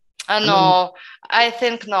 I mean, No, I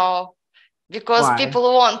think no, because why? people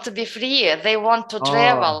want to be free. They want to Oh,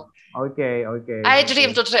 travel. I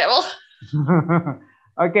dream okay. to travel.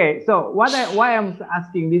 Okay, so why I'm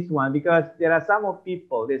asking this one because there are some of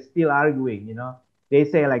people they're still arguing. They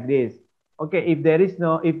say like this. Okay, if there is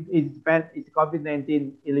no if it's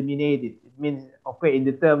COVID-19 eliminated, it means okay in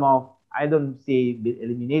the term of I don't say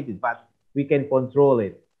eliminated, but we can control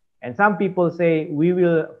it. And some people say we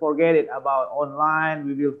will forget it about online,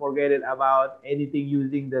 we will forget it about anything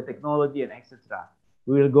using the technology and etc.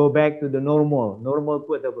 We will go back to the normal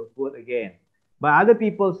put again. But other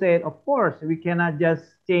people said, of course, we cannot just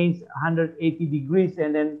change 180 degrees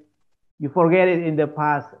and then you forget it in the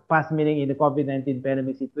past meaning in the COVID-19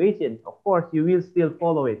 pandemic situation. Of course, you will still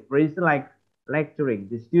follow it. For instance, like lecturing,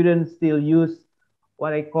 the students still use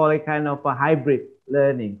what I call a kind of a hybrid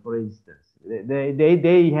learning, for instance.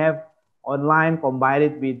 They have online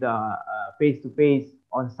combined with face-to-face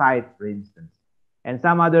on-site, for instance. And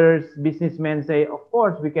some others, businessmen say, of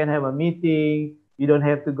course, we can have a meeting. You don't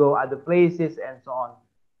have to go other places and so on.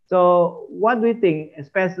 So what do you think,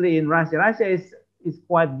 especially in Russia? Russia is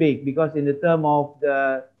quite big because in the term of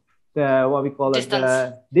the what we call it,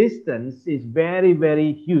 the distance is very,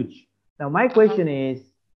 very huge. Now, my question is,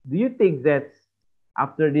 do you think that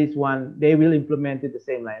after this one, they will implement it the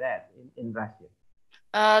same like that in Russia?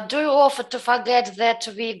 Do you offer to forget that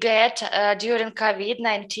we get during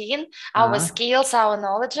COVID-19 our skills, our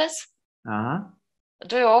knowledges?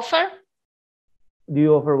 Do you offer? Do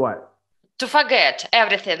you offer what? To forget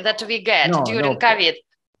everything that we get during COVID.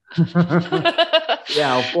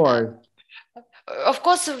 Yeah, of course. Of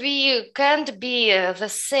course, we can't be the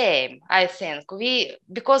same, I think.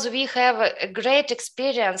 Because we have a great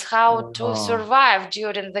experience how to survive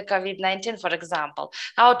during the COVID-19, for example,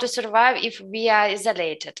 how to survive if we are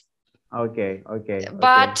isolated. Okay.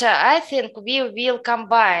 But I think we will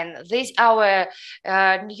combine this, our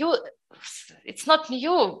new, it's not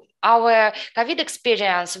new, our COVID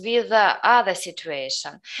experience with the other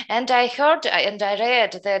situation. And I heard and I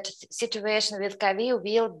read that situation with COVID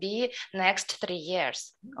will be next 3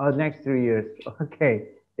 years. Oh, next 3 years. Okay.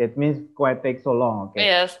 It means quite takes so long.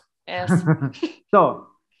 Okay. Yes. So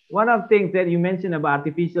one of the things that you mentioned about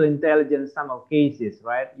artificial intelligence, some of cases,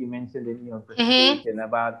 right? You mentioned in your presentation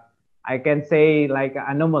about, I can say like an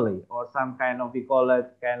anomaly or some kind of, we call it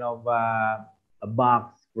kind of a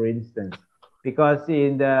box, for instance. Because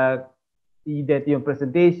in your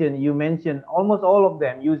presentation, you mentioned almost all of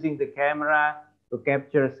them using the camera to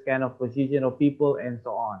capture kind of position of people and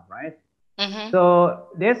so on, right? So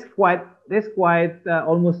that's quite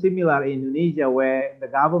almost similar in Indonesia, where the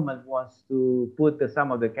government wants to put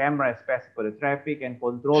some of the camera, especially for the traffic, and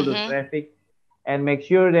control the traffic, and make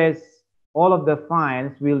sure that all of the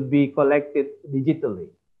fines will be collected digitally.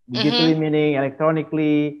 Digitally meaning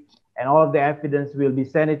electronically. And all of the evidence will be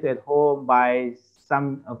sent at home by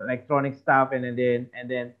some of electronic stuff, and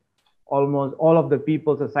then almost all of the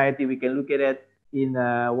people, society, we can look at it in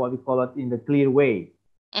what we call it in the clear way.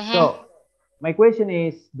 So my question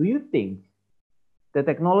is, do you think the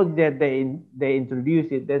technology that they introduce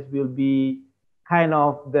it, that will be kind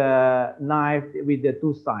of the knife with the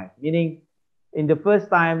two sides? Meaning, in the first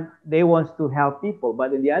time they want to help people,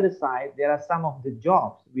 but on the other side, there are some of the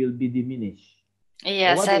jobs will be diminished.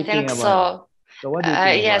 Yes, I think so. So what do you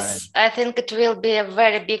think about it? I think it will be a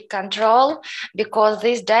very big control, because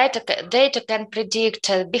this data can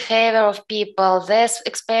predict behavior of people, their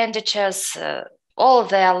expenditures, all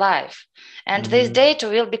their life. And this data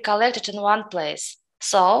will be collected in one place.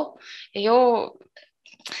 So the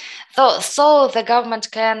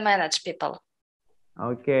government can manage people.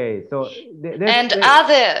 Okay, so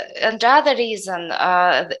other reason,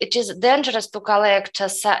 it is dangerous to collect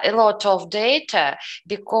a lot of data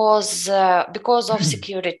because of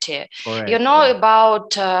security. Correct, you know about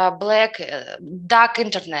dark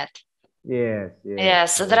internet.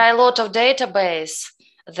 Yes. There are a lot of database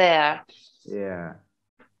there. Yeah,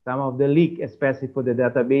 some of the leak, especially for the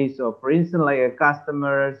database of, for instance, like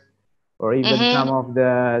customers or even some of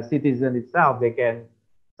the citizens itself, they can.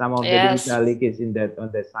 Some of the data leakage on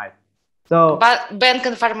that site. So, but bank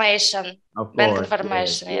information. Of course, bank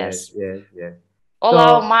information. Yes. All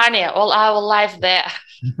our money, all our life there.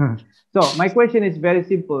 So my question is very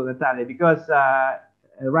simple, Natalia, because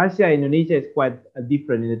Russia and Indonesia is quite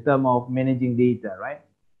different in the term of managing data, right?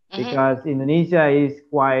 Because Indonesia is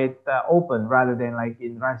quite open rather than like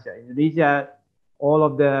in Russia. Indonesia, all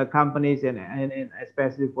of the companies and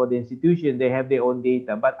especially for the institution, they have their own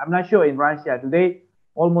data. But I'm not sure in Russia today.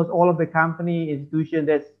 Almost all of the company institutions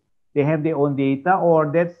they have their own data,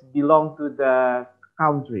 or that's belong to the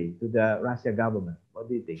country, to the Russia government. What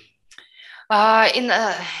do you think?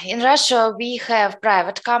 In Russia, we have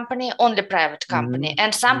only private company,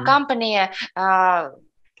 and some company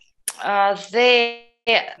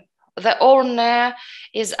the owner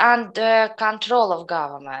is under control of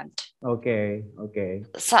government. Okay.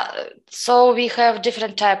 So we have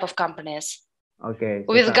different type of companies. Okay.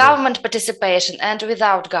 With government participation and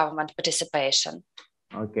without government participation.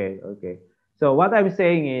 Okay. So what I'm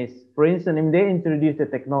saying is, for instance, if they introduce the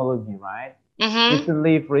technology, right?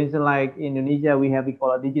 Recently, for instance, like in Indonesia, we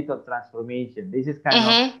call a digital transformation. This is kind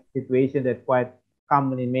of situation that's quite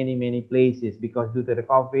common in many places, because due to the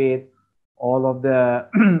COVID, all of the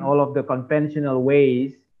all of the conventional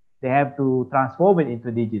ways, they have to transform it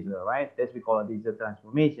into digital, right? That's we call a digital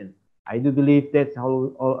transformation. I do believe that's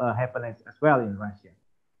how happens as well in Russia.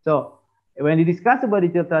 So when you discuss about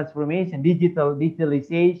digital transformation,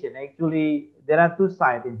 digitalization, actually there are two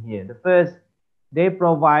sides in here. The first, they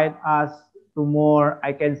provide us to more,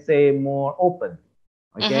 I can say, more open.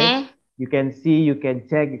 Okay, you can see, you can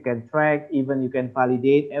check, you can track, even you can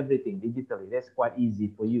validate everything digitally. That's quite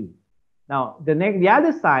easy for you. Now the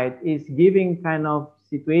other side is giving kind of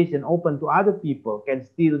situation open to other people can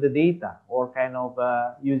steal the data, or kind of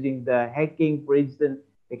using the hacking, for instance,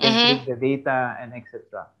 they can take the data and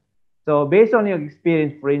etc. So based on your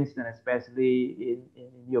experience, for instance, especially in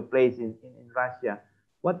your place in Russia,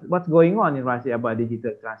 what's going on in Russia about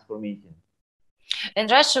digital transformation? In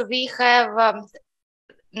Russia, we have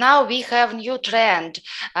now we have new trend.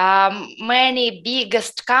 Many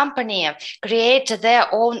biggest company create their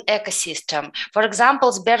own ecosystem. For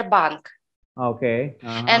example, Sberbank. Okay.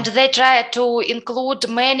 And they try to include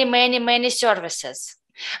many services.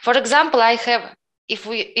 For example, I have,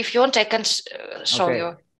 if you want, I can show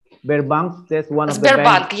you. Sberbank, that's one of the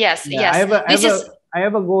banks. Yes, yeah, yes. I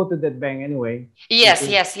ever go to that bank anyway. Yes.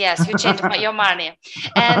 You change your money.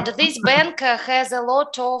 And this bank has a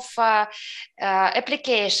lot of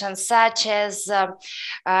applications, such as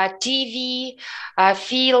TV,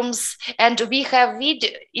 films, and we have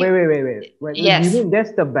video. Wait. Yes. You mean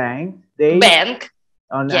that's the bank? Bank.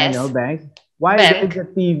 Yes. I know banks. Why bank. There's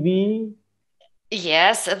a TV?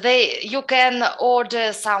 Yes, you can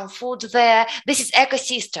order some food there. This is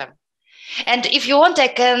ecosystem. And if you want, I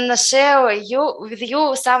can share with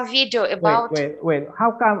you some video about. Wait.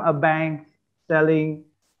 How come a bank selling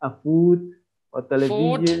a food or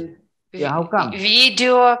television? How come?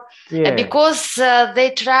 Video. Because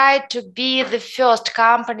they try to be the first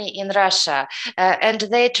company in Russia, and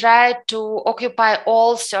they try to occupy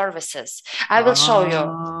all services. I will show you.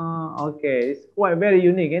 Okay, it's quite very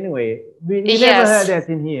unique anyway. We never heard that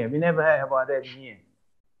in here. We never heard about that in here.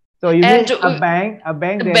 So you mean a bank?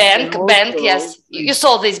 Bank, yes. You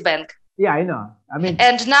saw this bank. Yeah, I know. I mean,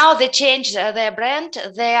 and now they changed their brand.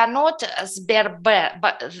 They are not Sberbank.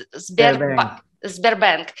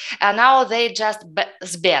 Now they just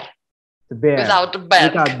Sber. Without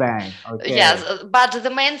bank. Okay. Yes, but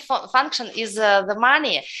the main function is the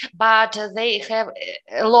money, but they have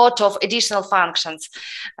a lot of additional functions.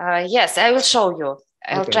 Yes, I will show you.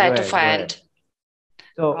 I'll try to find.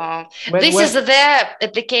 So this is their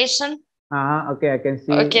application. Okay, I can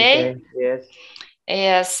see. Okay. Yes.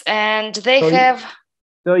 Yes, and they have.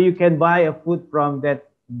 So you can buy a food from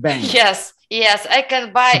that bank. Yes, I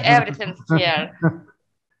can buy everything here.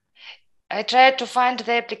 I tried to find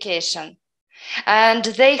the application, and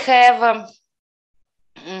they have.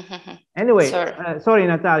 Anyway, sorry,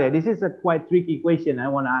 Natalia. This is a quite tricky question. I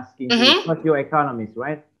want to ask you, because you're economist,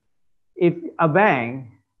 right? If a bank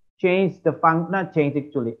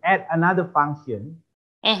add another function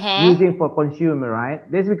using for consumer, right?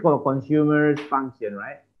 This we call consumer's function,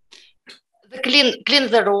 right? Clean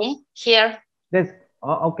the room here. That's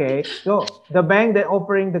okay. So the bank, they're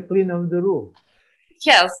offering the clean of the room.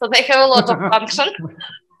 Yes, so they have a lot of function.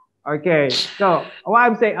 Okay, so what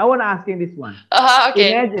I'm saying, I want to ask you this one.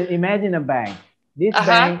 Okay. Imagine a bank. This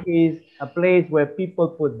bank is a place where people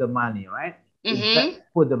put the money, right?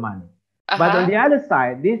 Put the money. But on the other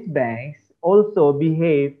side, these banks also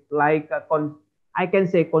behave like I can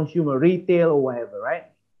say consumer retail or whatever, right?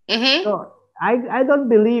 So I don't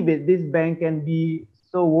believe it. This bank can be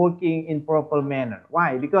so working in proper manner.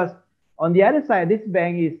 Why? Because on the other side, this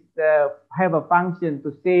bank is have a function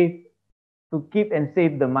to keep and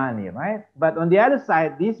save the money, right? But on the other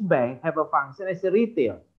side, this bank have a function as a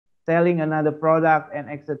retail, selling another product and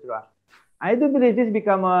etc. I do believe this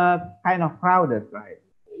become a kind of crowded, right?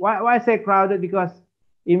 Why I say crowded? Because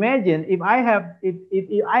imagine if I have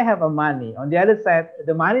a money on the other side,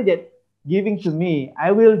 the money that giving to me,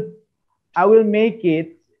 I will make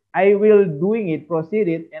it, I will doing it, proceed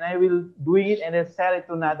it, and I will doing it and then sell it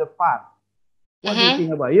to another part. What do you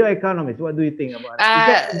think about it? You're an economist. What do you think about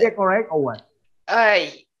it? Is that correct or what?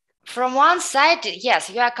 From one side,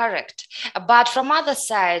 yes, you are correct. But from other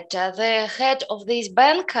side, the head of this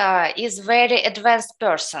bank is very advanced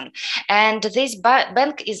person, and this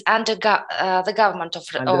bank is under the government of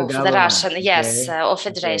the Russian, of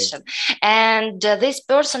Federation. And this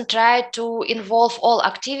person tried to involve all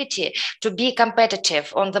activity to be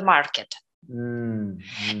competitive on the market.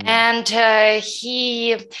 And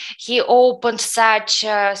he opened such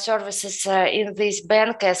services in this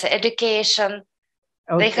bank as education.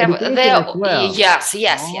 They have education as well. Yes,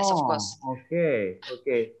 of course. Okay.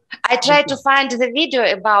 I tried to find the video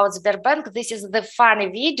about Sberbank. This is the funny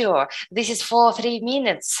video. This is for 3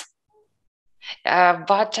 minutes,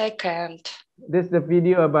 but I can't. This is the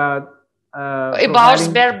video about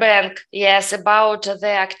Sberbank, yes, about the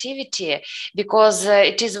activity, because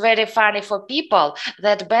it is very funny for people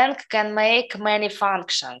that bank can make many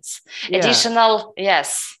functions. Yeah. Additional,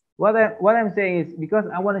 yes. What I'm saying is, because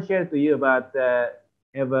I want to share to you about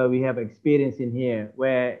we have experience in here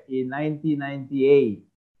where in 1998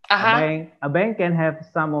 a bank can have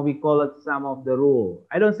some of, we call it some of the rule.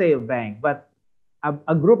 I don't say a bank, but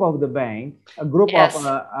a group of the bank, a group of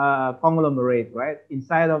a conglomerate, right?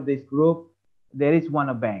 Inside of this group, there is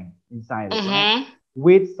a bank inside it, right?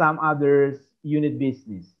 With some others unit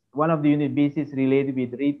business. One of the unit business related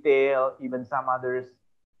with retail, even some others,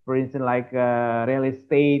 for instance, like real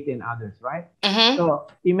estate and others, right? So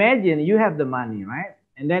imagine you have the money, right?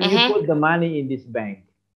 And then you put the money in this bank,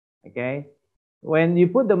 okay? When you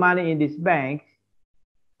put the money in this bank,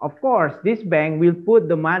 of course, this bank will put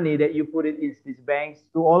the money that you put it in these banks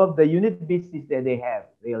to all of the unit business that they have,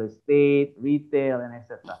 real estate, retail, and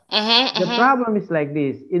etc. The problem is like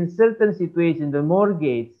this. In certain situations, the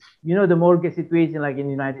mortgage, the mortgage situation like in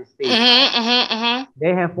the United States,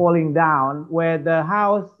 they have falling down where the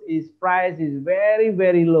house price is very,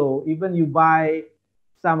 very low. Even you buy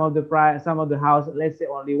some of the house, let's say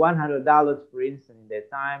only $100, for instance, in that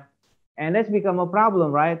time. And that's become a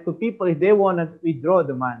problem, right? To people, if they want to withdraw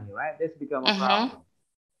the money, right? That's become a problem.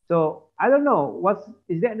 So I don't know,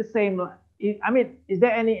 is that the same? I mean, is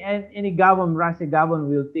there any government, Russian government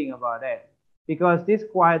will think about that? Because this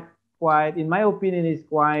quite, in my opinion, is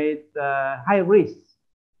quite high risk.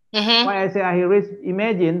 Why I say high risk?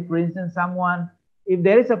 Imagine, for instance, if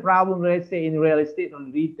there is a problem, let's say in real estate or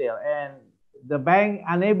retail, and the bank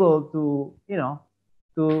unable to,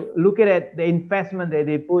 to look at the investment that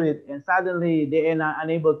they put it, and suddenly they are not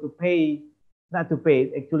unable to pay,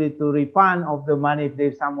 actually to refund of the money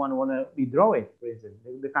if someone want to withdraw it, for instance,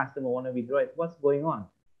 the customer want to withdraw it. What's going on?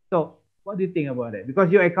 So what do you think about it?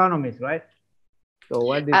 Because you're economist, right? So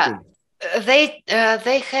what do you think?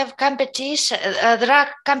 They have competition. There are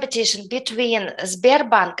competition between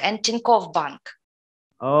Sberbank and Tinkoff Bank.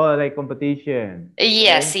 Oh, like competition.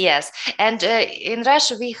 Yes, yes. And in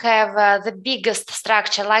Russia, we have the biggest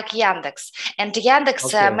structure like Yandex. And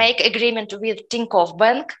Yandex make agreement with Tinkoff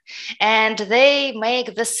Bank, and they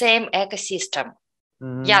make the same ecosystem.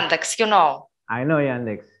 Yandex, I know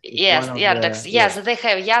Yandex. Yes, Yandex. Yes, they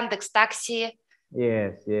have Yandex Taxi.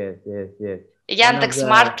 Yes. Yandex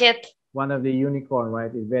Market. One of the unicorn,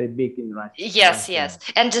 right? Is very big in Russia. Yes.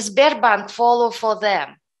 And the Sberbank follow for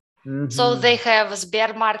them. So they have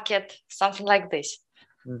Sber Market, something like this.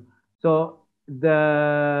 So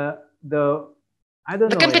the I don't know.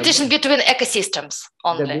 The competition between ecosystems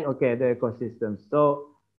only. The ecosystems. So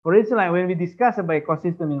for instance, like when we discuss about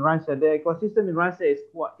ecosystem in Russia, the ecosystem in Russia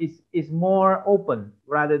is more open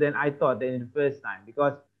rather than I thought than in the first time,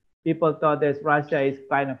 because people thought that Russia is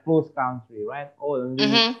kind of closed country, right?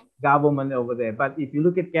 Only government over there. But if you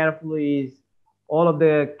look at carefully, is all of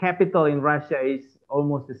the capital in Russia is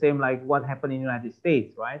almost the same like what happened in the United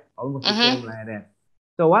States, right? Almost the same like that.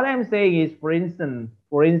 So what I'm saying is, for instance,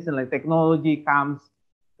 like technology comes,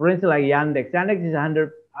 for instance, like Yandex. Yandex is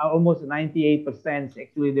almost 98%.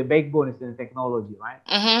 Actually, the backbone is in technology,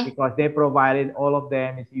 right? Because they provided all of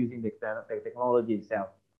them is using the technology itself.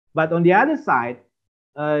 But on the other side,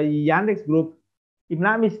 Yandex Group, if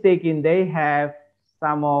not mistaken, they have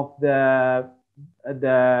some of the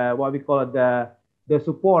what we call it, the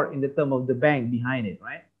support in the term of the bank behind it,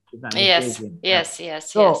 right? Yes.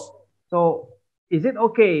 So is it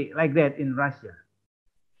okay like that in Russia?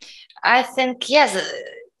 I think yes.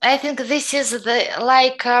 I think this is the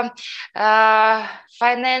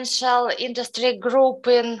financial industry group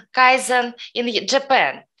in Kaizen in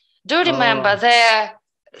Japan. Do you remember their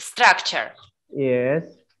structure? Yes.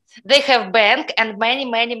 They have bank and many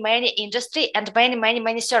industry and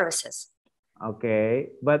many services. Okay,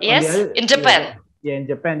 but yes, in Japan. In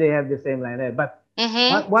Japan they have the same like that. But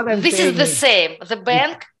what I'm saying is the same. The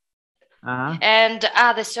bank and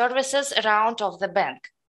other services around of the bank.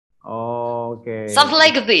 Okay. Something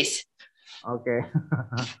like this. Okay.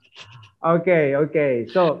 Okay.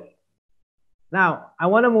 So now I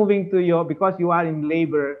want to move into because you are in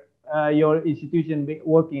labor, your institution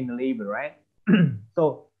working in labor, right?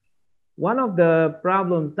 So one of the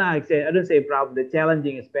problems, I don't say problem, the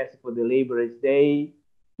challenging, especially for the labor, is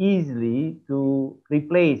easily to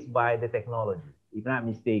replace by the technology, if not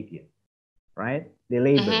mistaken, right? The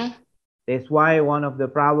labor. That's why one of the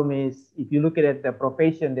problem is, if you look at the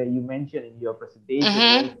profession that you mentioned in your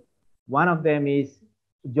presentation, one of them is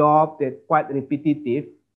job that's quite repetitive,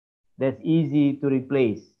 that's easy to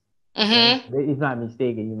replace. Okay? If not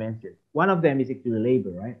mistaken, you mentioned. One of them is actually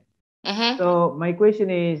labor, right? So my question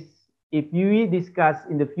is, if you discuss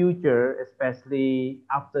in the future, especially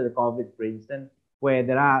after the COVID, for instance, where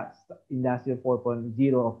there are Industrial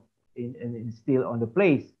 4.0 in still on the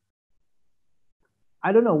place,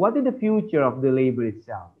 I don't know, what is the future of the labor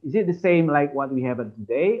itself? Is it the same like what we have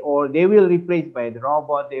today, or they will replace by the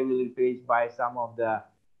robot, they will replace by some of the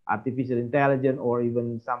artificial intelligence, or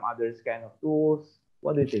even some others kind of tools?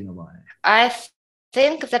 What do you think about it? I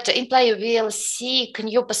think that the employee will seek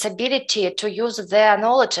new possibility to use their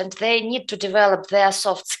knowledge, and they need to develop their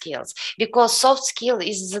soft skills, because soft skill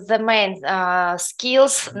is the main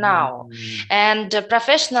skills now, and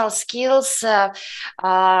professional skills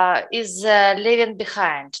is leaving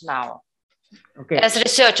behind now, as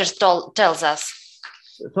researchers tells us.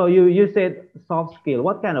 So you said soft skill.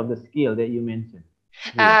 What kind of the skill that you mentioned?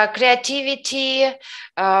 Creativity,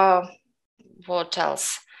 what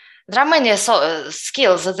else? There are many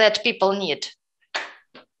skills that people need.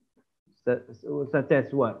 Such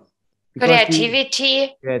as what?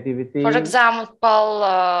 Creativity, for example,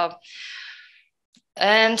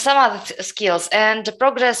 and some other skills. And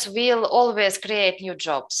progress will always create new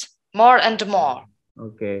jobs, more and more.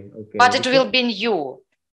 Okay. But it will be new.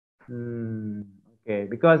 Okay,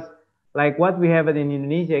 because like what we have in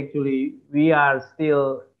Indonesia, actually, we are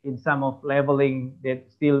still in some of leveling that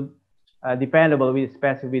still dependable with,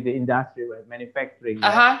 especially with the industry, with manufacturing,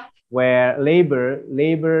 right? Where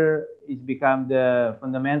labor is become the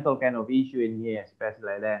fundamental kind of issue in here, especially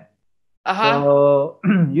like that. So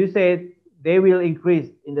you said they will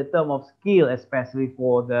increase in the term of skill, especially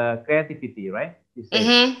for the creativity, right? You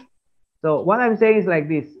said. So what I'm saying is like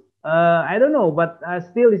this. I don't know, but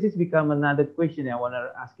still this has become another question I want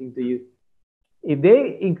to asking to you. If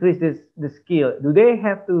they increase the skill, do they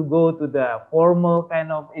have to go to the formal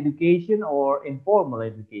kind of education or informal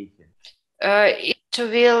education? It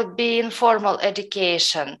will be informal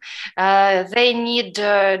education. They need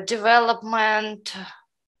development.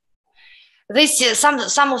 This is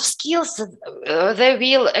some of skills they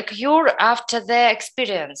will acquire after their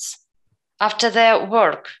experience, after their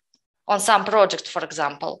work on some project, for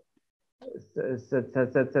example.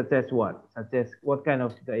 Such as what? Such as what kind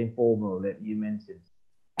of the informal that you mentioned?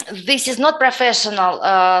 This is not professional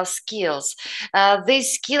skills.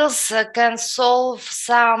 These skills can solve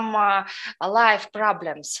some life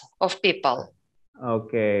problems of people.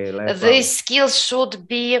 Okay. These skills should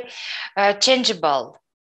be changeable.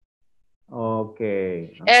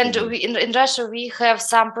 Okay. And in Russia, we have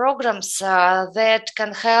some programs that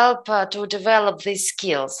can help to develop these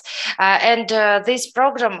skills. And this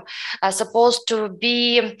program is supposed to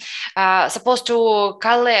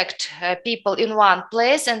collect people in one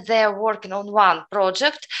place, and they're working on one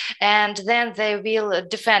project, and then they will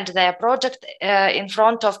defend their project in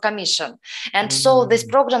front of commission. And so these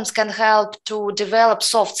programs can help to develop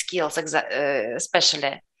soft skills,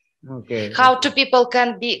 especially. Okay. How two people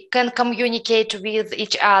can communicate with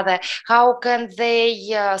each other? How can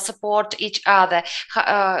they support each other?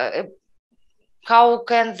 How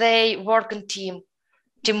can they work in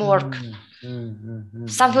teamwork?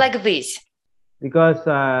 Something like this. Because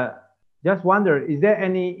just wonder, is there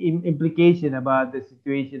any implication about the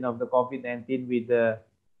situation of the COVID-19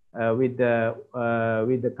 with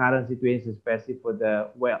the current situation, especially for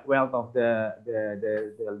the wealth of the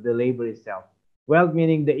labor itself? Wealth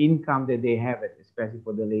meaning the income that they have, especially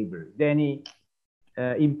for the labor. Is there any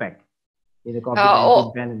impact in the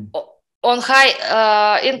COVID-19 pandemic? On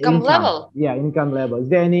high income level? Yeah, income level. Is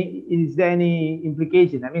there any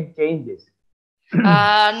implication? I mean, changes?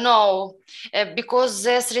 No, because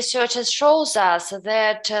this research shows us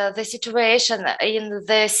that the situation in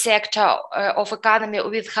the sector of economy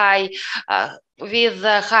with high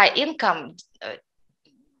income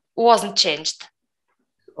wasn't changed.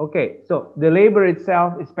 Okay, so the labor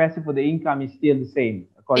itself, especially for the income, is still the same.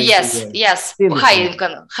 Yes,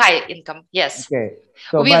 high income, yes. Okay,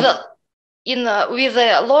 so with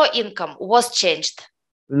the low income was changed.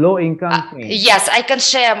 Low income changed. Yes, I can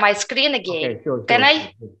share my screen again. Okay, sure. Can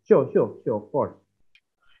I? Sure, of course.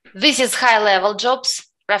 This is high-level jobs,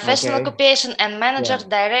 professional occupation, and managers,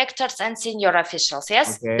 directors, and senior officials.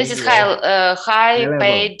 Yes, this is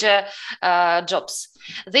high-paid jobs.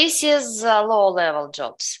 This is low-level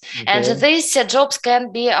jobs, and these jobs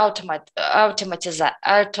can be automated.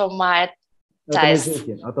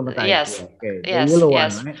 Automatized. Yes, Yeah, okay. The yes, yellow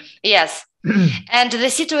yes, one, right? yes. And the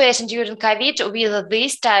situation during COVID with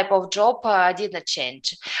this type of job didn't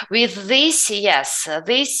change. With this, yes,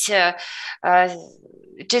 this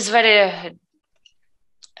it is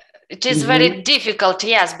very difficult,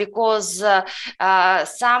 yes, because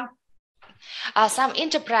some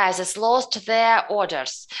enterprises lost their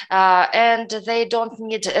orders and they don't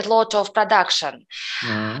need a lot of production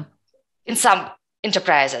in some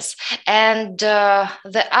enterprises. And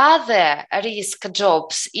the other risk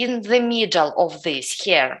jobs in the middle of this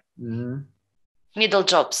here, middle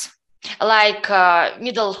jobs, like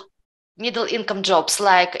middle income jobs,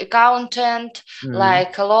 like accountant,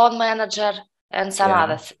 like a loan manager, and some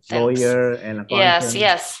other things. Lawyer and accountant.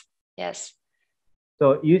 Yes.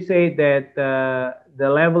 So you say that the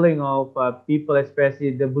leveling of people,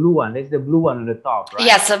 especially the blue one, that's the blue one on the top, right?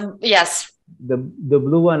 Yes. The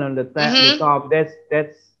blue one on the top, that's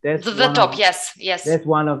the top. Yes. That's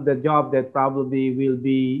one of the job that probably will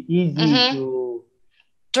be easy to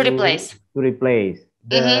replace.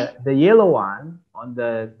 The yellow one on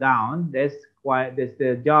the down, that's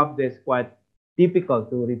the job that's quite difficult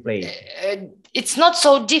to replace. It's not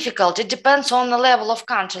so difficult. It depends on the level of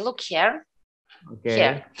country. Look here. Okay.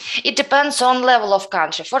 Here. It depends on level of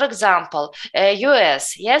country. For example,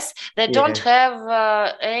 US, yes, they don't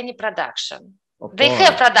have any production. They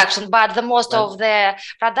have production, but the most of their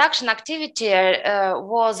production activity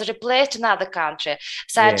was replaced in other country,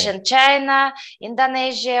 such as China,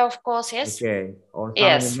 Indonesia, of course, yes. Okay. Or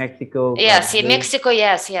some in Mexico. Yes, in Mexico,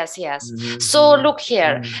 yes. So look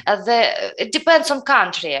here, it depends on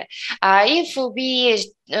country. If we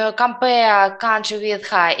compare country with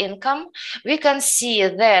high income, we can see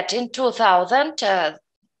that in 2000,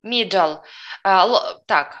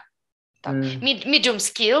 medium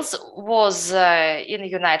skills was in the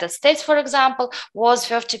United States, for example, was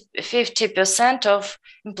 50% of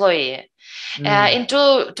employee. In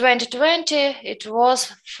 2020, it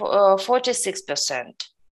was 46%.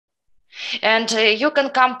 And you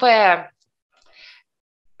can compare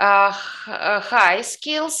high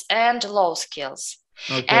skills and low skills.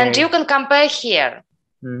 Okay. And you can compare here.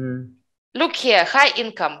 Look here, high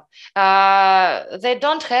income. They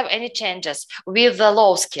don't have any changes with the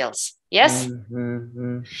low skills. Yes.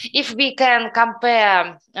 If we can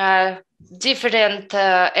compare different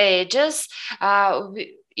ages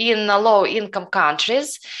in low income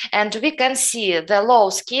countries, and we can see the low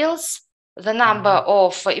skills, the number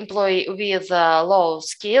of employees with low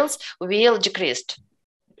skills will decrease.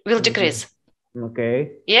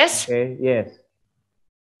 Okay. Yes. Okay. Yes.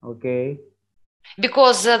 Okay.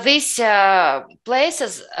 Because these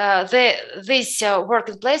places, these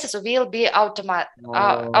working places will be automatic.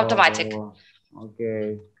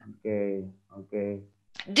 Okay.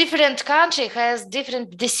 Different country has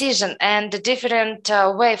different decision and different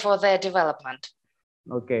way for their development.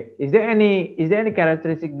 Okay. Is there any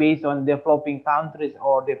characteristic based on developing countries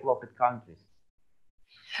or developed countries?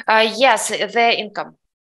 Yes, their income.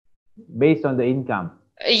 Based on the income.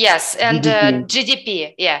 Yes, and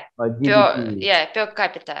GDP, GDP. Per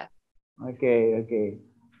capita. Okay.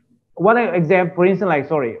 One example, for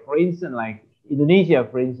instance, like Indonesia,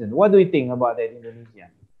 for instance, what do you think about that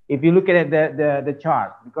Indonesia? If you look at the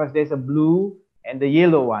chart, because there's a blue and the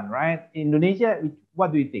yellow one, right? Indonesia,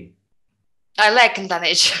 what do you think? I like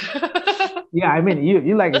Indonesia. Yeah, I mean,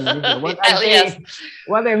 you like Indonesia.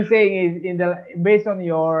 What I'm saying is, based on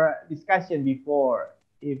your discussion before,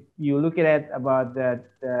 if you look at it about the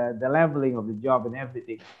leveling of the job and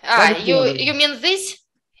everything. You mean this?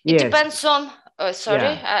 It depends on.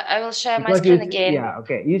 I will share my screen again. Yeah,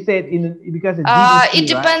 okay. You said because of GDP, it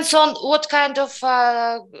depends on what kind of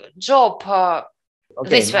job.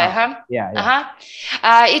 This way, huh? Yeah.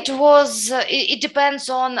 It depends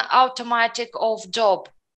on automatic of job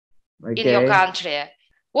in your country.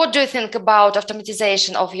 What do you think about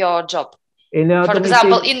automatization of your job? For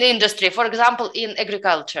example, in the industry, for example, in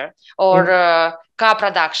agriculture or car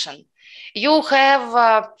production, you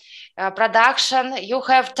have production. You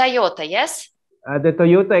have Toyota, yes. The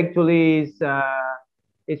Toyota actually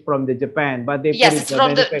is from the Japan, but they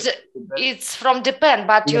it's from Japan.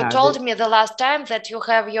 But you told me the last time that you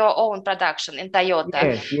have your own production in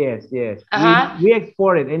Toyota. Yes. We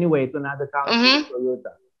export it anyway to another country,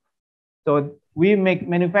 Toyota. So we make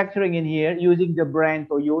manufacturing in here using the brand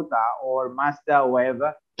Toyota or Mazda or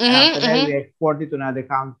whatever. And after that, we export it to another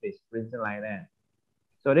countries, for instance, like that.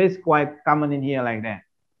 So this is quite common in here like that.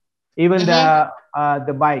 Even the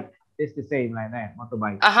bike is the same like that,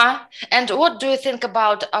 motorbike. And what do you think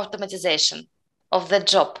about automatization of the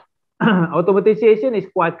job? Automatization is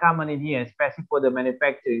quite common in here, especially for the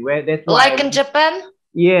manufacturing. Where that's why like in Japan?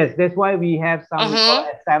 Yes, that's why we have some we call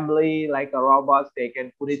Mm-hmm. assembly, like a robots. They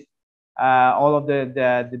can put it all of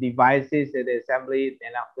the devices that they assemble it,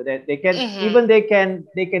 and after that they can Mm-hmm. even they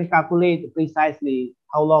can calculate precisely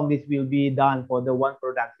how long this will be done for the one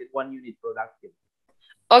unit production.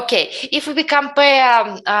 Okay, if we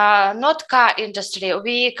compare not car industry,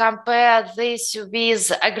 we compare this with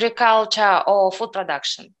agriculture or food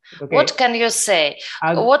production. What Okay, can you say?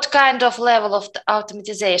 Ag- What kind of level of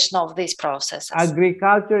automatization of these processes?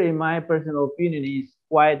 agriculture, in my personal opinion, is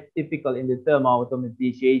quite typical in the term of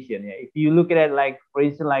automatization. Yeah. If you look at it, like for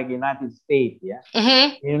instance, like United States, yeah,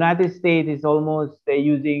 Mm-hmm. the United States is almost they're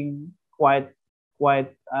using quite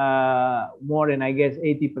more than I guess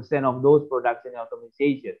 80% of those products in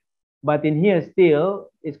automation. But in here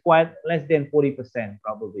still it's quite less than 40%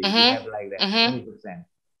 probably. We have like Mm-hmm. that Mm-hmm. 20%.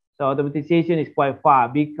 So automatization is quite far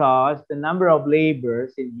because the number of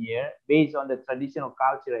laborers in here, based on the traditional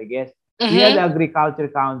culture, I guess, we are the Mm-hmm. agriculture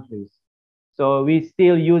countries. So we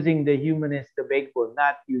still using the human as the backbone,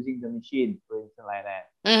 not using the machine, for instance, like that.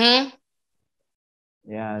 Mm-hmm.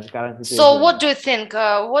 Yeah, the current So, situation. what do you think?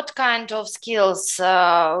 What kind of skills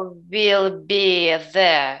will be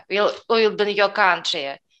there? Will be in your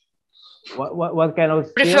country? What kind of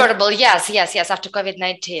skill? Preferable, yes, yes, yes. After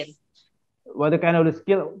COVID-19, What the kind of the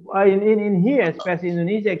skill? In here, especially in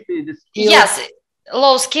Indonesia, actually the skills yes,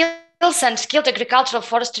 low skills and skilled agricultural,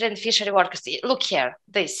 forestry, and fishery workers. Look here,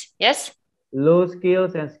 this, yes, low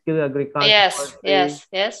skills and skilled agriculture yes, forestry. yes,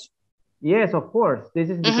 yes. Yes, of course. This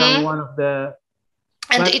is becoming Mm-hmm. one of the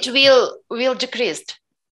And but it will decrease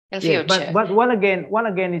in yes, but future. one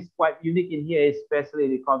again is quite unique in here, especially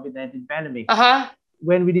the COVID-19 pandemic. Uh-huh.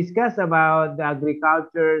 When we discuss about the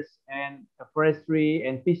agricultures and forestry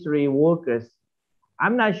and fishery workers,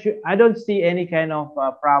 I'm not sure. I don't see any kind of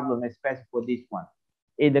problem, especially for this one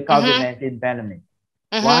in the Mm-hmm. COVID-19 pandemic.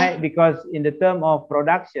 Why? Mm-hmm. Because in the term of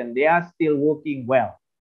production, they are still working well.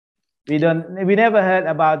 We never heard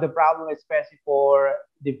about the problem, especially for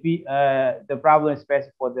the problem,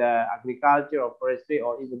 especially for the agriculture or forestry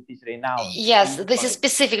or even fishery now. Yes, this is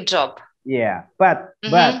specific job. Yeah, but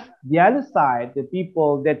Mm-hmm. the other side, the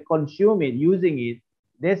people that consume it, using it,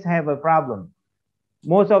 this have a problem.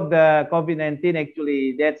 Most of the COVID-19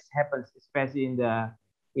 actually that happens especially in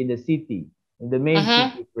the city, in the main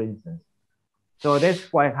Mm-hmm. city, for instance. So that's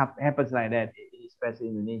why happens like that, especially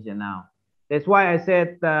in Indonesia now. That's why I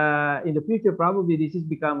said in the future probably this has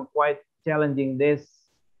become quite challenging. This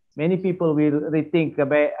many people will rethink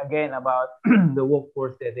again about the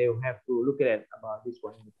workforce that they will have to look at about this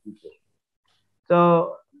one in the future.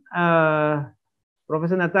 So,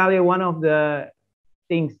 Professor Natalia, one of the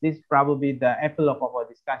things, this is probably the epilogue of our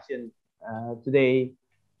discussion today,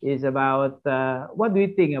 is about what do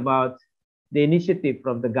you think about the initiative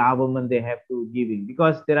from the government they have to giving?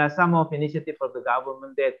 Because there are some of initiative from the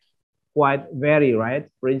government that quite vary, right?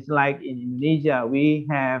 For instance, like in Indonesia, we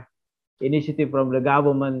have initiative from the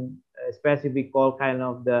government, especially called kind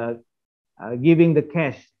of the giving the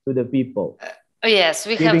cash to the people, Yes,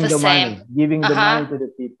 we have giving the the same. money, giving the money Uh-huh. to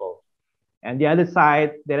the people. And the other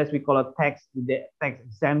side, there is we call a tax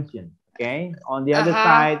exemption. Okay. On the other Uh-huh.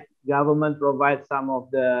 side, government provides some of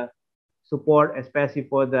the support, especially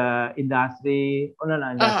for the industry. Oh no, no,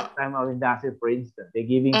 industry, Uh-huh. time of industry, for instance, they're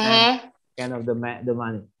giving Mm-hmm. kind of the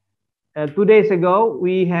money. 2 days ago,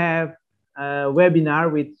 we have a webinar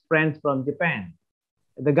with friends from Japan.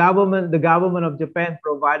 The government of Japan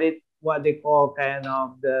provided what they call kind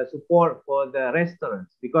of the support for the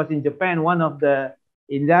restaurants, because in Japan one of the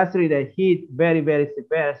industry that hit very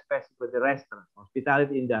severe, especially for the restaurant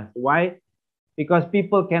hospitality industry. Why? Because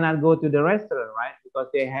people cannot go to the restaurant, right? Because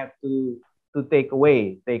they have to take the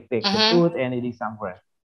Mm-hmm. food and eat somewhere.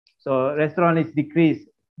 So restaurant is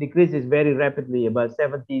decreases very rapidly, about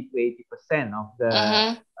 70 to 80% of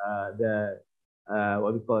Mm-hmm. the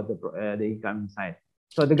what we call the income side.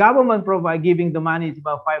 So the government provide giving the money is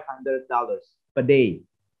about $500 per day.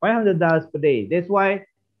 $500 per day. That's why,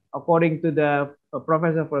 according to the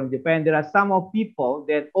professor from Japan, there are some of people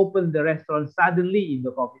that open the restaurant suddenly in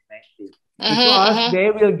the COVID-19 because Mm-hmm.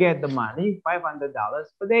 they will get the money $500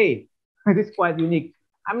 per day. It is quite unique.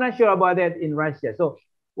 I'm not sure about that in Russia. So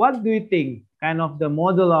what do you think, kind of the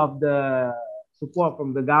model of the support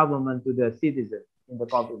from the government to the citizens in the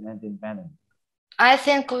COVID-19 pandemic? I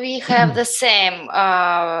think we have the same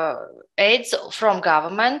aids from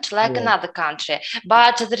government like Yes. another country,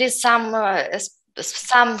 but there is some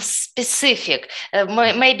some specific,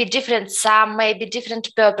 maybe different sum, maybe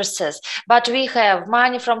different purposes, but we have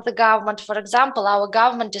money from the government. For example, our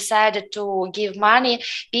government decided to give money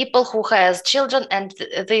people who has children, and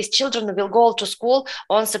these children will go to school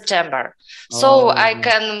on September. So I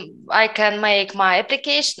can make my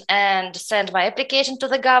application and send my application to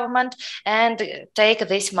the government and take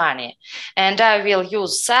this money, and I will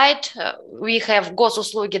use site. We have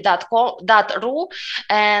gosuslugi.ru,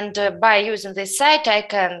 and by using this site, I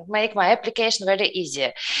can make my application very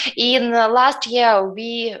easy. In last year,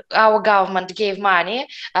 our government gave money,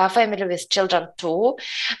 family with children too.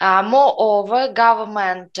 Moreover,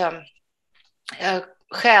 government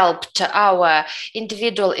helped our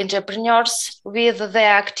individual entrepreneurs with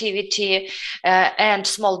their activity and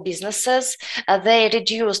small businesses. They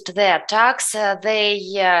reduced their tax.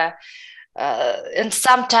 And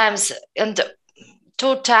sometimes, and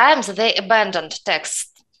 2 times, they abandoned tax.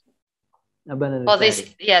 For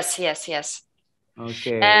this, yes.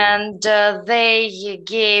 Okay. And they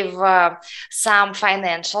gave some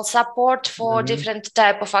financial support for different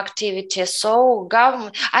type of activities. So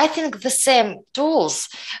government, I think the same tools,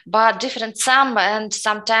 but different sum and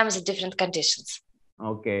sometimes different conditions.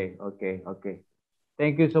 Okay.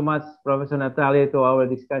 Thank you so much, Professor Natalia, to our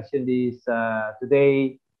discussion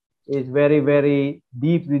today. Is very, very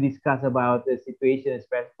deep. We discuss about the situation,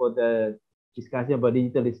 especially for the discussion about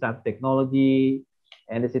digital disruptive technology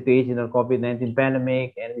and the situation of COVID-19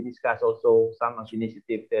 pandemic. And we discuss also some of the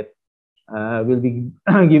initiatives that will be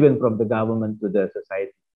given from the government to the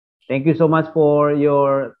society. Thank you so much for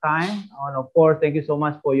your time. And of course, thank you so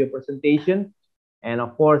much for your presentation. And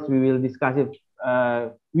of course, we will discuss it.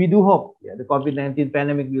 We do hope the COVID-19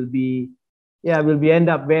 pandemic will be end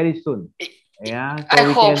up very soon. Yeah, so I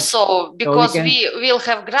hope so, because we will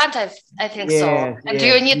have grant, I think so. And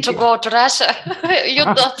you need to go to Russia. You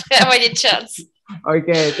don't have any chance.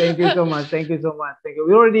 Okay, thank you so much. Thank you.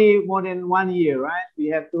 We already more than 1 year, right? We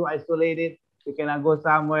have to isolate it. We cannot go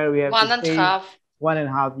somewhere. We have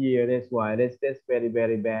 1.5 years. That's why. That's very,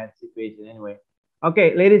 very bad situation anyway.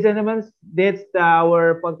 Okay, ladies and gentlemen, that's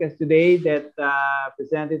our podcast today that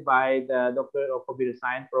presented by the Doctor of Computer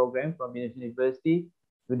Science program from BINUS University.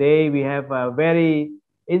 Today, we have a very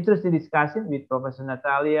interesting discussion with Professor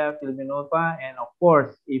Natalia Filimonova. And of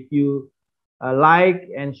course, if you like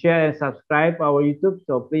and share and subscribe our YouTube,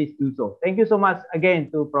 so please do so. Thank you so much again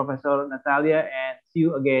to Professor Natalia, and see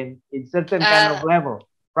you again in certain kind of level,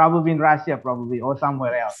 probably in Russia, or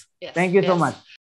somewhere else. Thank you so much.